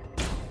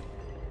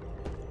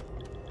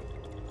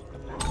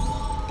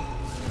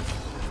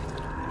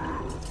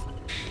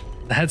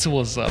 That's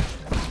what's up.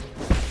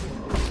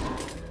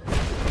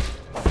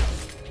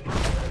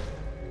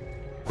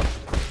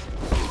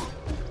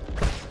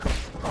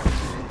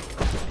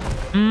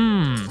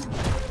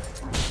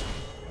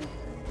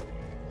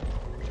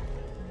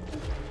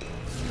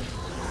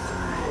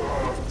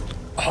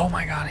 Oh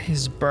my god,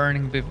 he's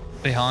burning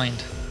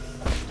behind.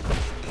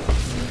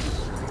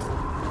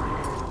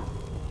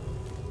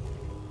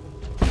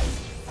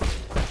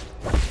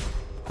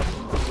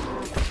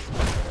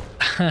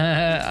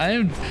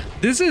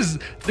 This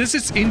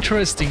is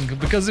interesting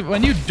because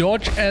when you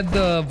dodge at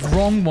the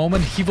wrong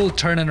moment, he will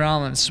turn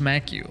around and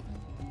smack you.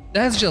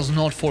 That's just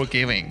not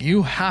forgiving.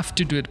 You have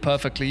to do it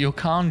perfectly. You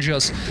can't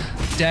just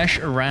dash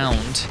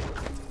around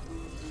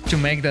to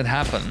make that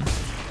happen.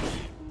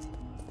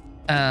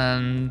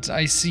 And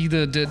I see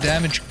the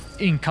damage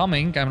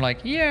incoming. I'm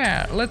like,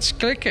 yeah, let's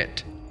click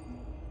it.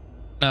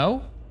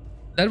 No,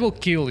 that will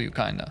kill you,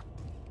 kinda.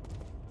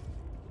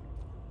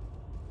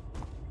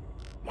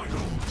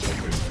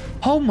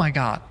 Oh my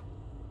god.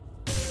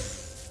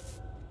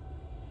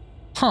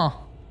 Huh.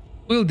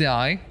 We'll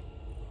die.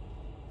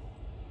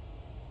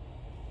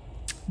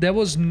 There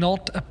was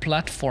not a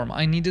platform.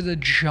 I needed a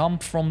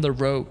jump from the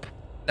rope.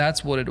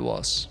 That's what it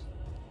was.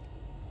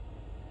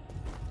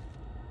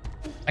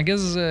 I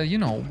guess, you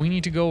know, we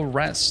need to go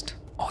rest.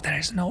 Oh, there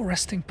is no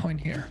resting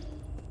point here.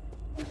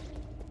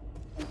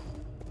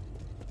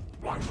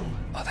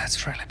 Oh,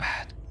 that's really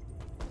bad.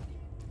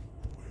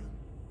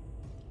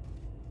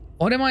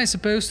 What am I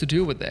supposed to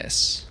do with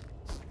this?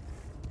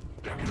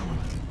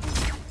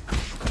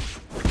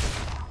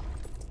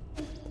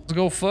 Let's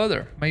go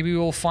further. Maybe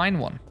we'll find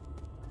one.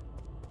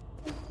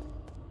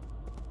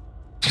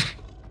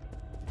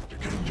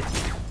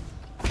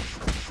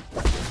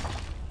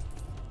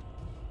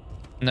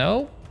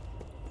 No?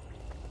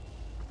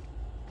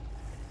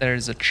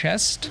 There's a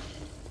chest.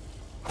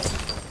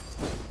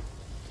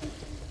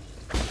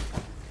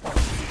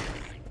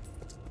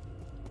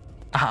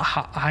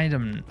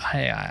 Item.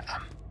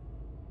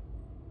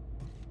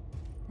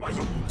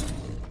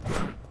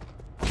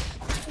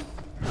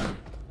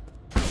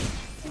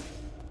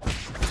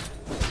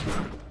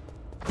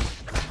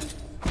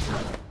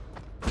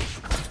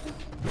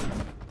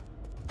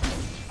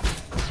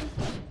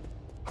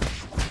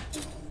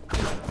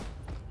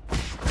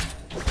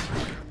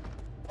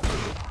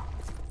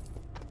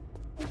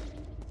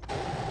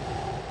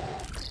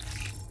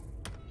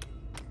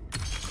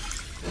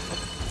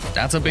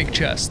 That's a big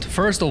chest.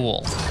 First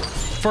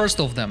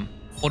of them.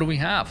 What do we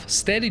have?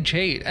 Steady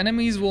Jade.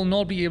 Enemies will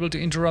not be able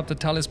to interrupt the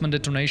talisman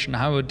detonation,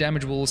 however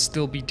damage will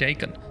still be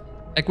taken.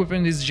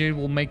 Equipping this Jade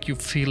will make you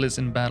fearless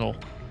in battle.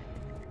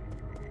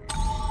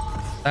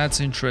 That's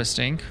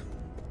interesting.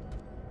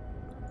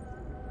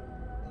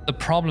 The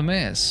problem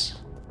is,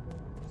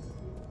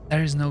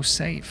 there is no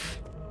save.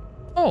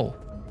 Oh.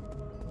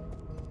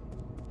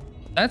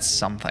 That's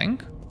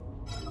something.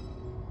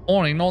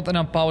 Only not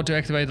enough power to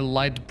activate the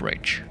light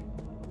bridge.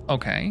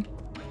 Okay.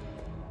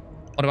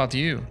 What about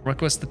you?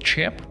 Request the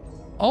chip?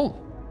 Oh,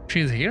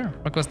 she's here.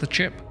 Request the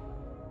chip.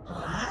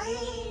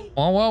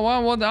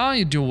 What are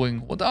you doing?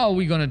 What are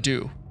we gonna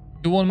do?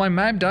 You want my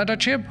map data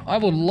chip? I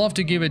would love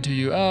to give it to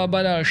you,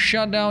 but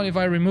shut down if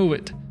I remove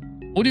it.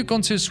 Would you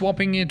consider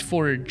swapping it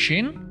for a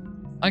Jin?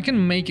 I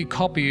can make a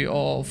copy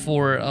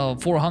for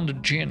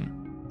 400 Jin.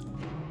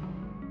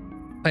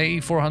 Pay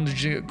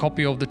 400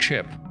 copy of the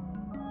chip.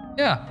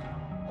 Yeah.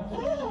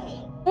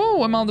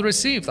 Oh, amount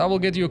received. I will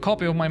get you a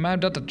copy of my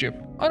map data chip.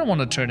 I don't want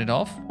to turn it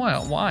off.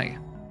 Well, why?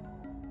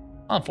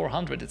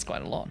 400, it's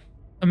quite a lot.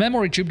 A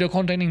memory chip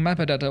containing map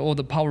data or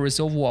the power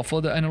reservoir.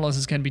 Further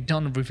analysis can be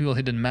done to reveal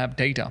hidden map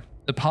data.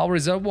 The power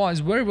reservoir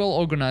is very well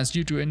organized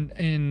due to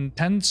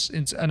intense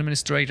its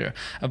administrator.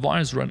 A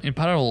wires run in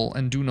parallel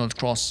and do not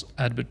cross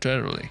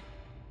arbitrarily.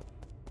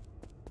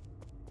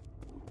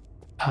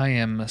 I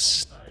am...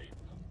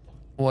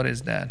 What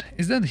is that?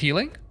 Is that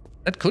healing?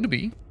 That could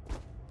be.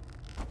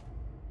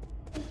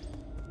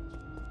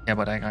 Yeah,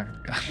 but I can't.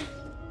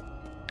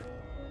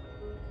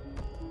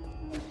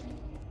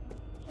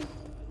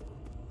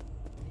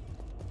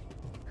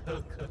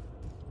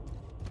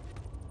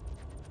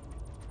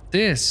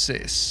 This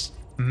is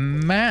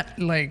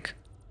like.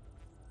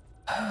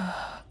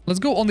 Let's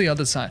go on the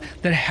other side.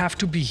 There have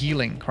to be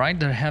healing, right?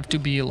 There have to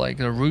be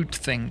like a root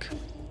thing.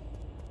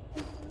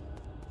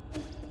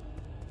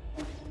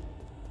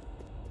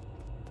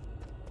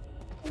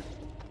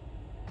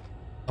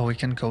 Oh, we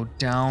can go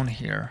down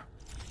here.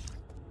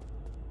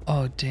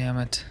 Oh, damn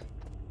it.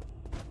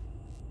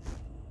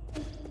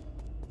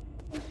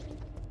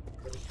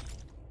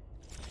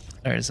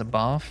 There's a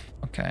buff.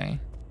 Okay.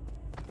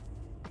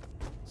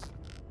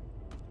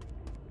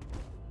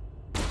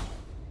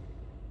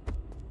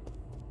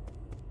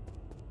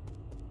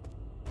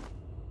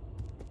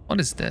 What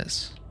is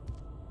this?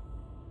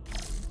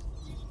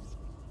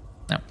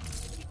 No.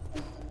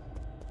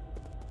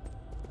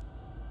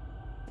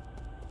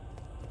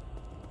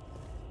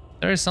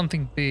 There is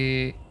something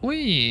big.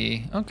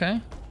 Wee, okay.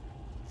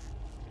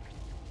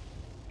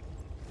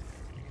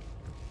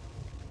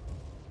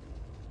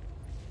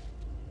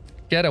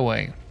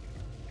 Getaway.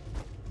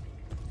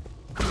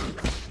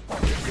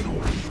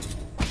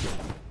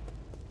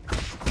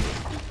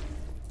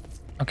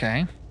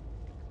 Okay.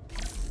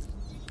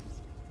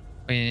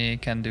 We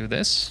can do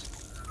this.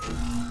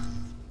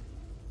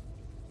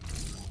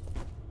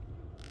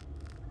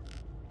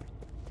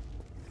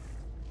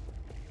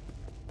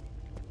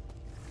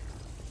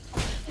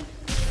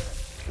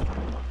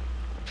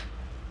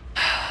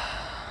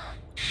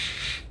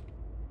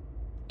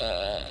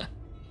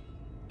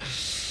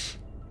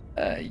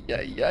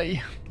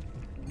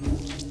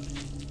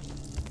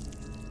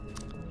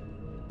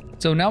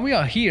 So now we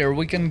are here,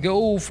 we can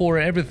go for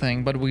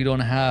everything, but we don't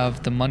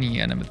have the money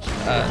and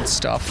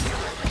stuff.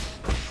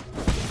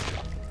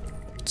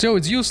 So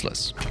it's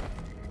useless.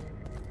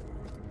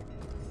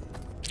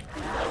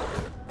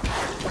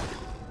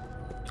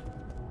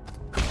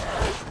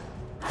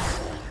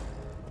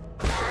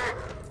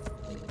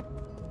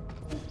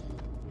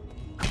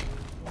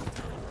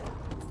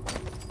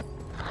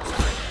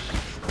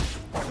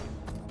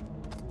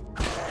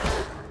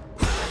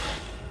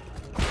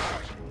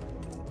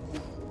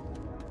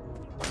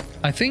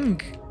 I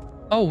think...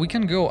 Oh, we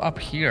can go up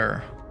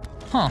here.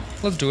 Huh,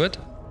 let's do it.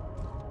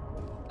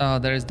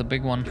 There is the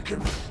big one.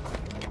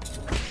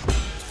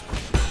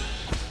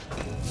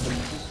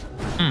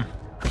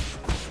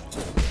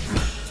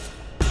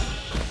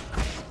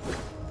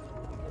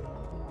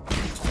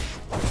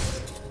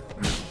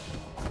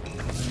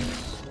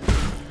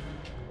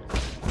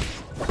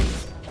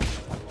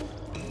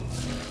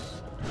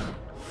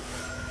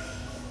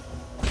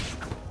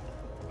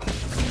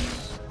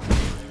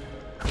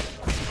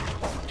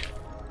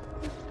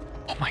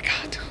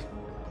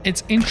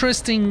 It's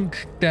interesting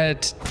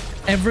that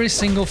every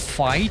single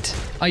fight,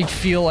 I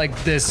feel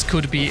like this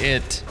could be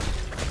it.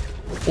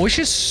 Which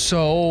is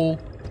so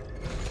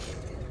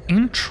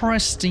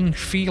interesting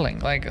feeling.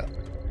 Like,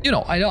 you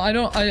know,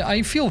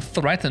 I feel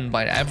threatened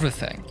by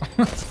everything.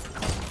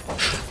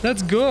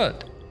 That's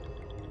good.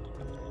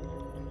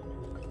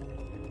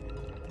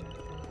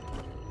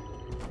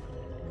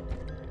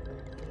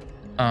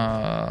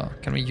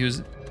 Can we use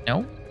it?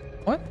 No?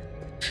 What?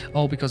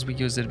 Oh, because we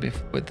used it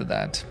with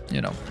that,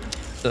 you know,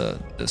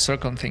 the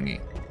circle thingy.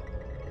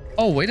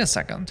 Oh, wait a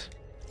second.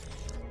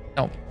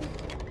 No.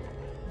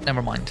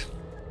 Never mind.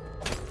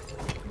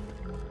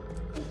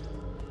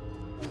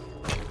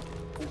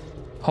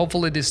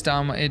 Hopefully this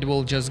time it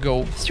will just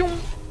go.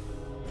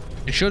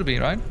 It should be,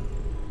 right?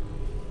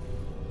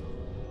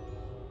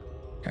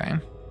 Okay.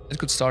 It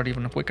could start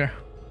even quicker.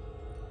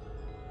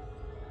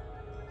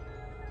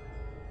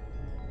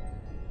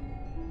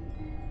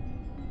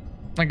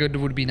 Like, it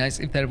would be nice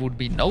if there would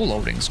be no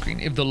loading screen.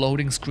 If the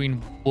loading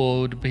screen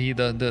would be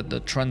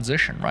the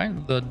transition, right?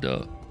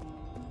 The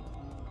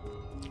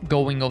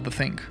going of the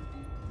thing.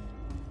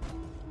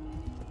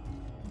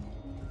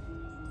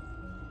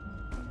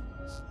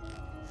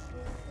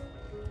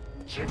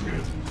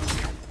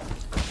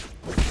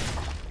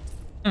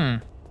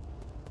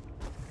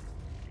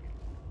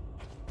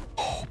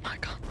 Oh my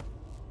god.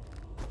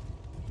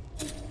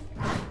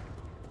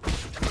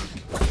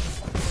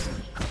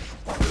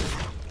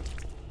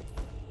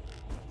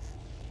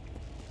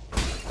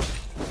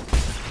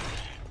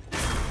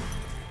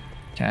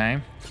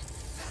 Okay.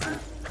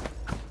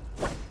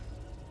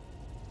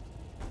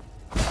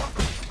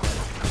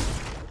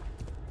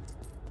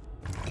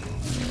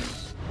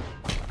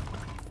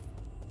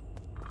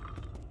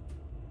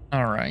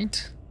 All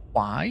right.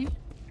 Why?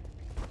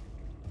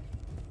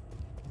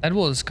 That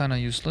was kind of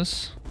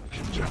useless.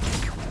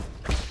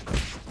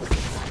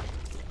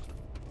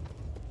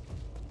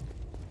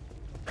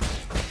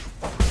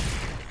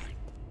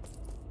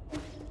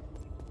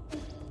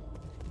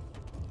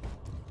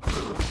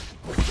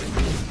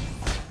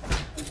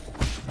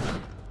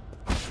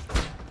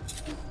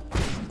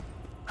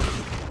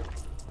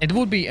 It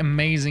would be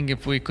amazing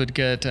if we could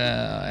get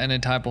any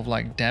type of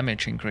like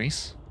damage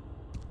increase.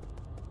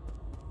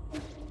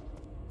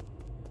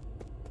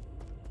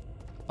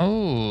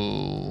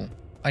 Oh,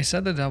 I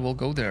said that I will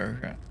go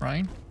there,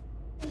 right?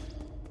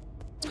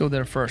 Let's go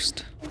there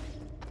first.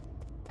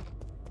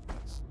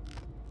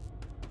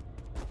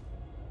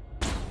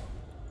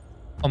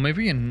 Or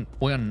maybe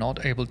we are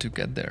not able to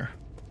get there.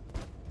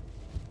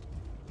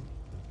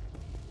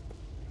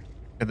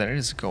 Okay, that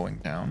is going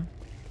down.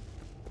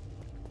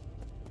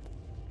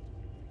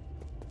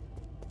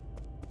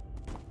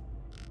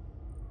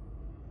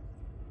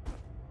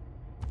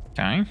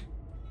 Okay.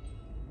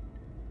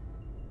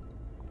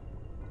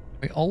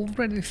 We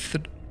already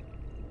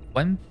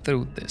went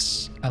through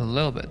this a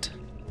little bit.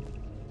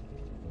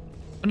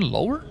 And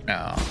lower?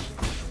 No.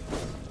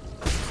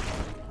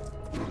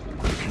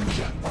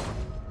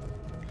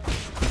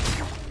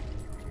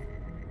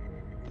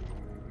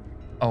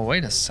 Oh,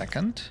 wait a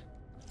second.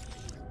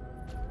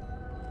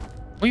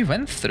 We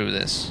went through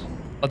this,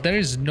 but there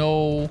is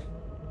no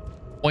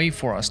way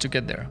for us to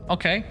get there.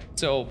 Okay,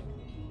 so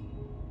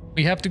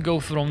we have to go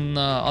from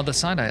the other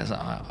side,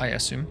 I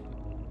assume.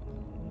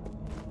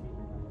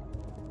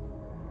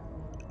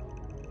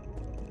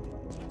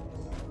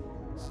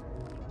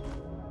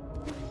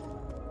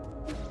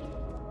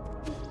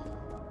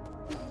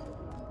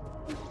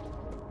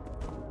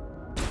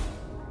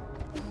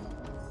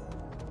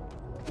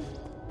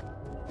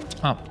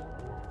 Up.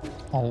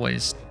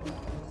 Always.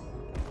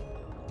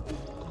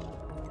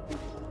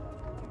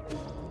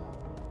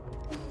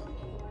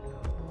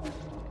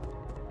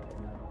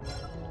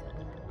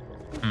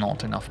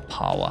 Not enough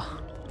power.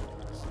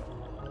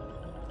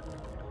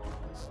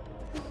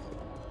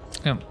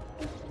 Yeah.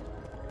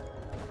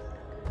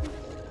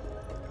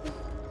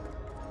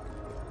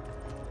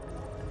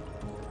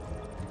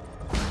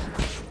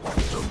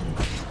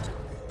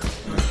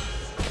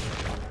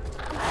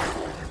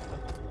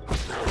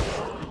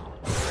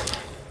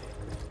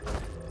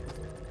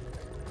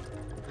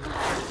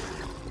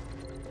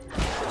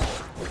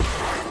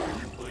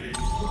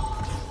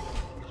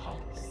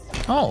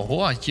 Oh, who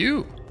are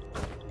you?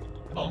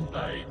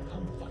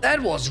 That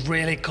was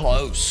really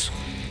close.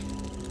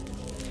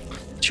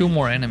 2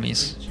 more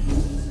enemies.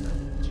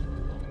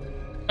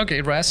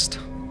 Okay, rest.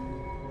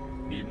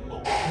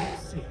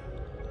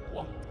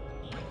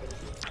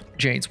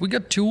 Jades, we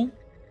got 2.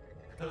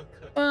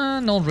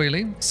 Not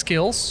really.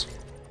 Skills.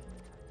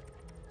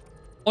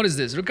 What is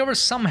this? Recover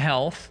some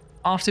health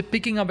after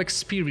picking up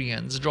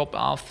experience. Drop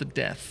after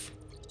death.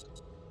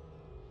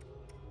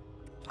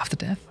 After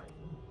death?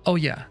 Oh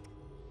yeah.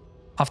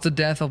 After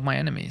death of my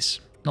enemies.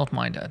 Not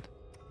my death.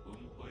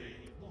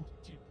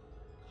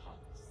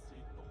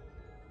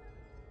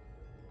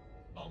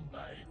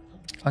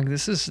 Like,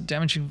 this is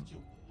damaging.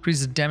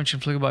 Increase the damage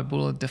inflicted by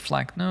bullet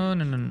deflect. No.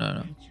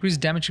 Increase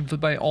damage inflicted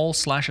by all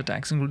slash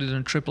attacks, included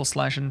in triple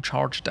slash and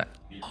charge attack.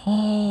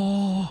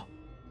 Oh.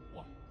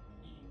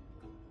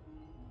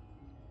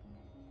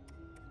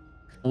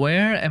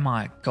 Where am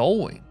I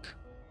going?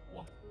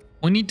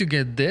 We need to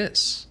get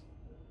this.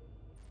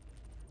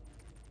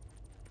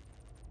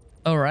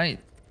 Alright,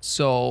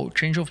 so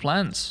change of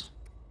plans.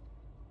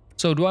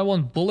 So do I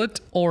want bullet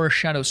or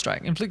shadow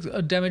strike?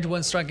 Inflict damage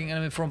when striking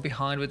enemy from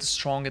behind with a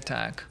strong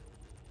attack.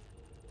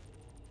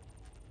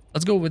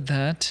 Let's go with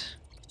that.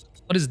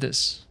 What is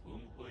this?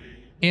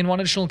 In one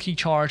additional key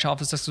charge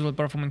after successfully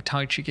performing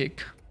Tai Chi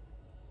kick.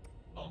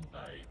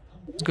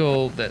 Let's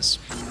go this.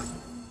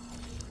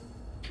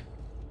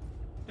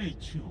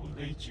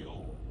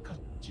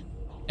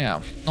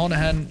 Yeah,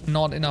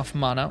 not enough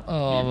mana,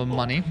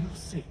 money.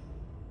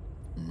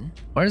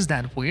 Where's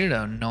that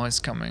weird noise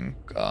coming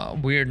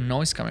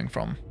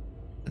from?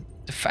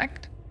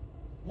 Defect?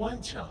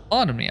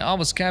 Pardon me, I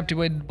was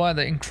captivated by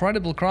the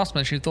incredible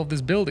craftsmanship of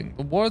this building.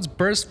 The words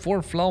burst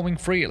forth flowing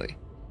freely.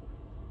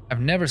 I've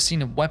never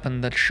seen a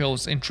weapon that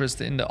shows interest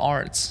in the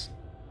arts.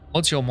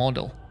 What's your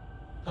model?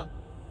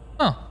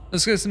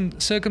 The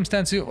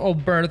circumstance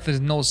of birth is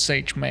no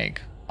sage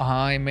make.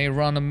 I may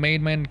run a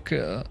maidman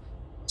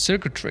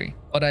circuitry,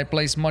 but I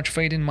place much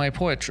faith in my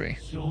poetry.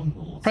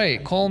 Pray,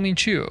 call me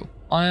Chu.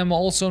 I am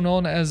also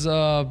known as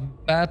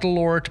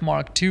Battlelord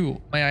Mark II.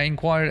 May I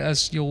inquire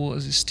as your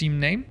esteemed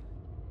name?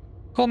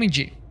 Call me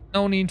G.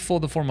 No need for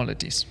the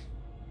formalities.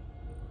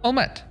 Well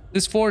met.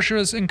 This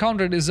fortuitous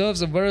encounter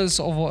deserves a verse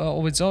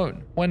of its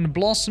own. When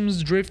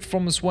blossoms drift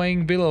from a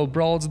swaying billow,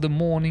 broad the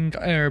morning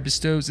air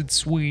bestows its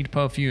sweet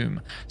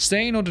perfume.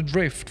 Stay not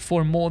adrift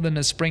for more than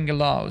a spring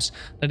allows.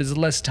 That is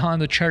less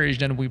time to cherish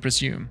than we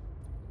presume.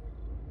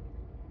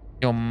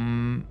 Your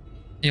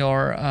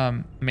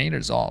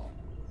mater's off.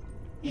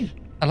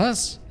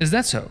 Alas, is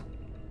that so?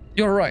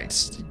 You're right,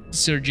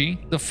 Sir G.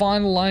 The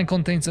final line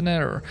contains an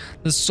error.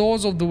 The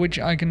source of which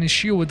I can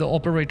issue with the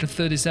operator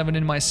 37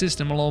 in my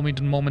system allow me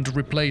to moment to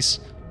replace.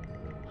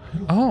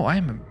 Oh, I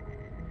am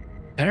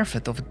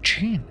bereft of a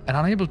chain and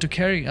unable to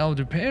carry out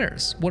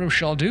repairs. What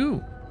shall I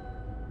do?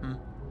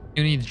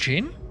 You need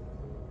gin?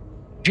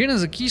 Gin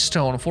is a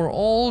keystone for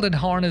all that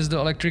harness the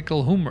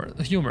electrical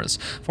humors.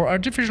 For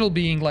artificial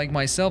being like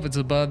myself, it's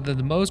about the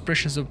most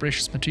precious of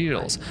precious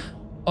materials.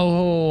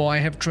 Oh, I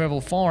have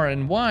traveled far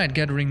and wide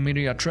gathering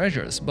myriad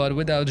treasures, but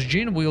without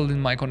gin wielding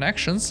my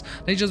connections,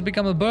 they just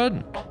become a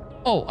burden.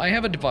 Oh, I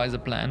have devised a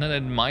plan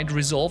that might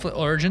resolve an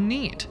urgent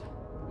need.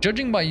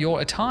 Judging by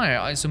your attire,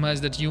 I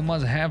surmise that you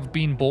must have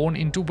been born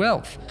into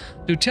wealth.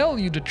 To tell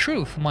you the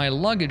truth, my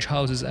luggage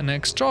houses an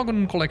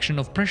extravagant collection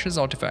of precious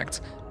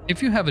artifacts.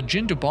 If you have a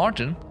gin to part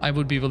in, I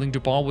would be willing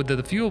to part with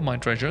a few of my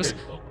treasures.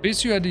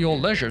 Please you at your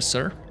leisure,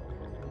 sir.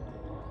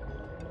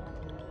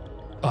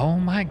 Oh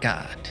my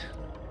god.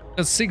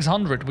 That's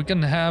 600, we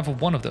can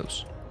have one of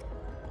those.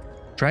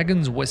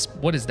 Dragon's Wisp,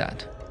 what is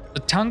that?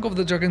 The tongue of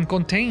the dragon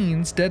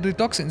contains deadly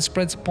toxins,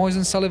 spreads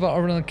poison saliva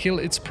around and kill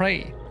its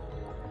prey.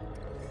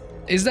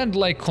 Is that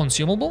like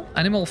consumable?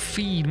 Animal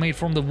feed made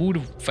from the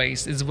wood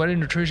face is very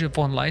nutritious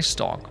for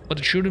livestock, but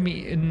it shouldn't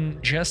be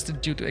ingested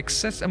due to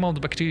excess amount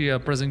of bacteria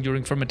present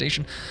during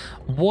fermentation.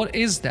 What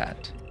is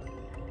that?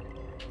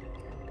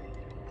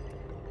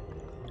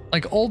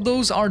 Like all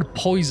those are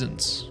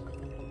poisons.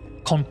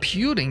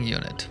 Computing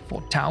unit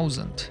for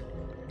 1000.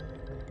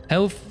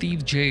 Health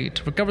Thief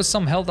Jade. Recovers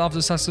some health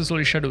after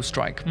successfully Shadow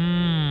Strike.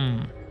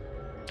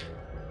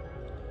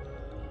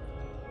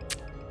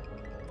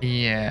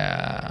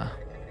 Yeah.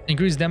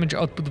 Increase damage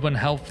output when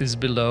health is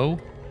below.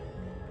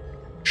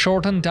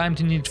 Shorten time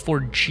to need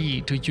for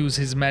G to use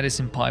his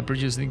medicine pipe,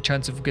 reducing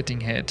chance of getting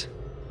hit.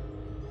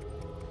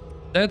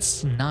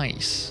 That's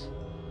nice.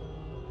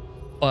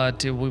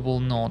 But we will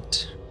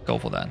not go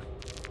for that.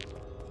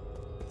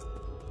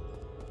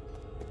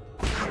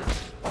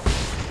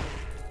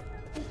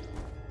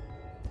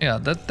 Yeah,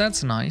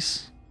 that's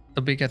nice.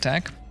 The big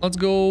attack. Let's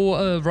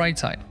go right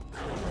side.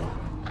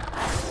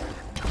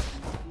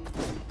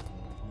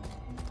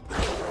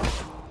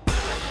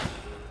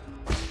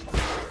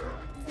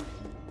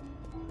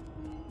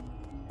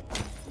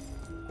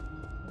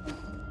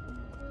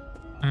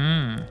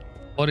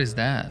 What is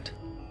that?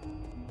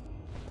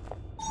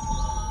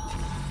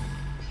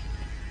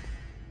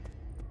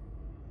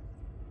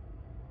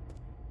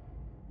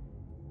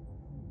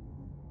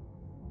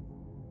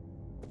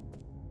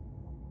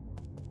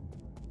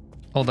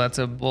 Oh, that's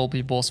a will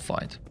be boss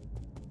fight.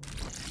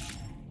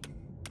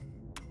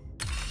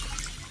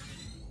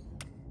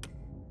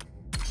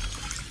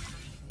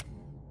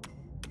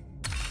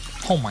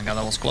 Oh my god,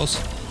 that was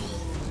close.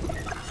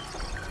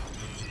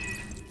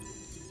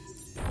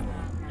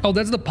 Oh,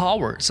 that's the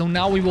power. So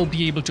now we will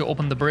be able to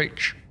open the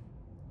bridge.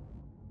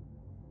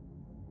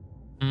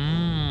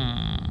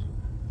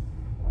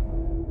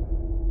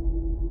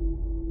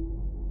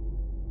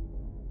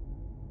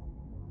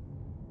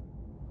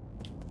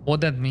 What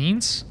that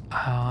means?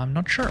 I'm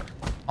not sure.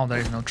 Oh, there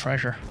is no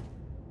treasure.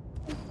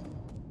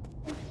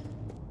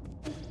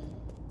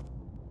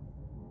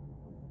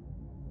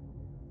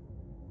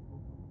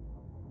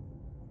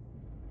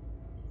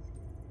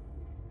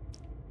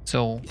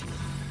 So...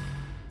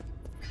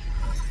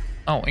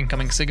 Oh,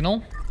 incoming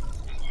signal.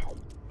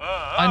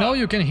 I know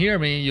you can hear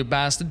me, you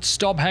bastard.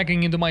 Stop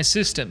hacking into my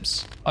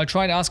systems. I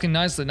tried asking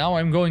nicely, now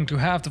I'm going to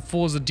have to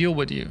force a deal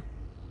with you.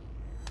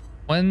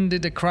 When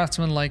did a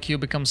craftsman like you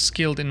become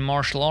skilled in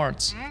martial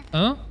arts?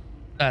 Huh?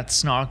 That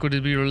snark, could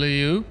it be really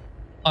you?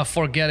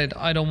 Forget it,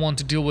 I don't want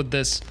to deal with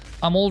this.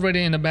 I'm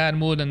already in a bad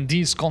mood and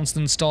these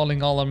constant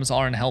stalling alarms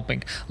aren't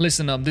helping.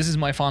 Listen up, this is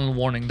my final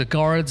warning. The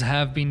guards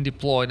have been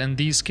deployed and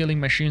these killing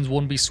machines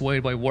won't be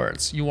swayed by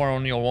words. You are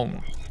on your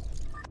own.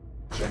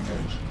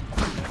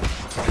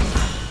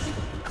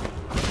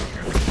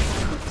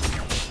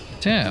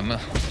 Damn.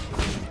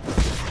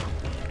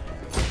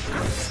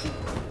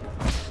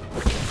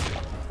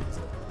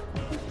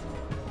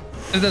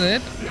 Is that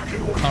it?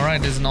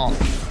 Alright, it's not.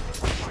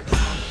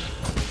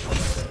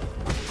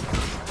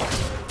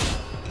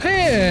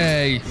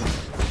 Hey!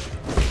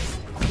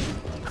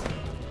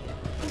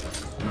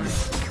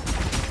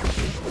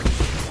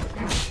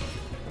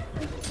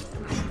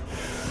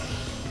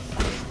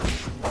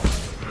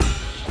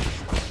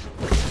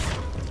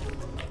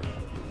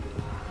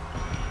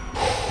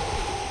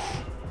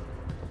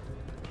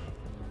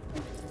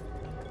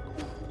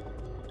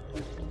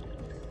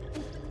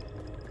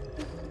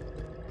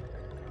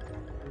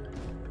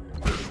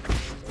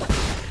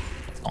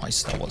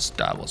 Nice,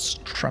 that was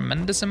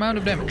tremendous amount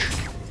of damage.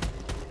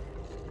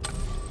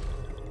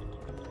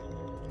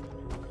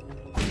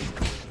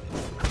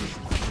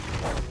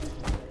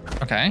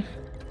 Okay.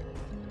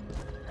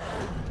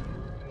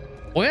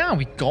 Where are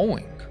we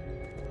going?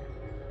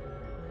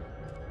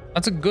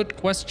 That's a good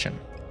question.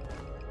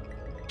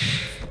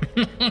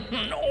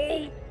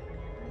 No.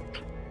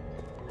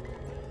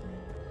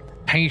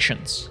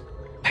 Patience.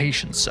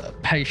 Patience, sir.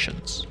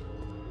 Patience.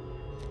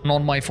 Not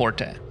my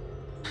forte.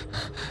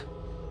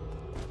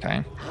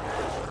 Okay.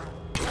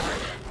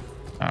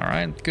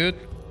 Alright, good.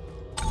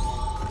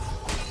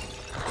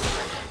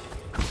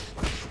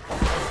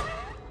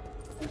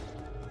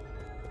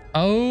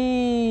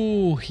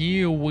 Oh,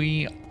 here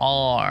we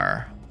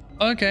are.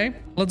 Okay,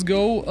 let's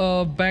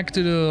go back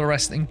to the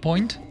resting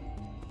point.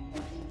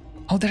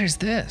 Oh, there is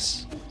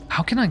this.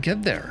 How can I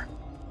get there?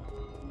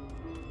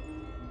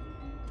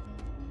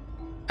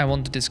 I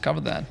want to discover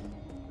that.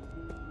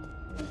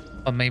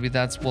 But maybe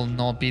that will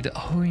not be the...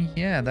 Oh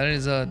yeah, there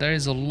is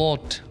a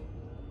lot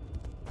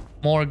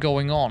more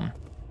going on.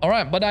 All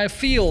right, but I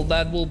feel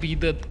that will be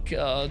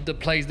the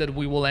place that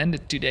we will end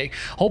it today.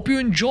 Hope you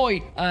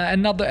enjoy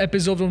another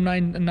episode of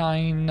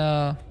 99.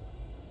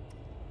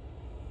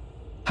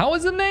 How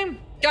is the name?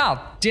 God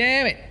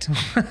damn it!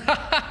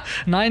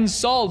 9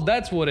 Solved,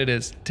 that's what it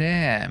is.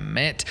 Damn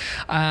it!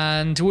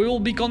 And we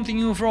will be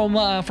continuing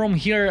from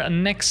here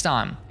next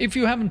time. If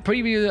you haven't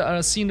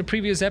seen the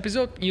previous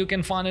episode, you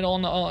can find it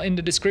on in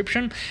the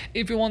description.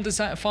 If you want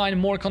to find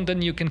more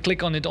content, you can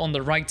click on it on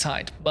the right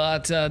side.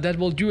 But that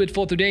will do it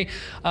for today.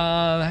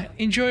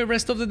 Enjoy the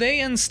rest of the day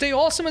and stay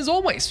awesome as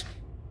always.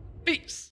 Peace.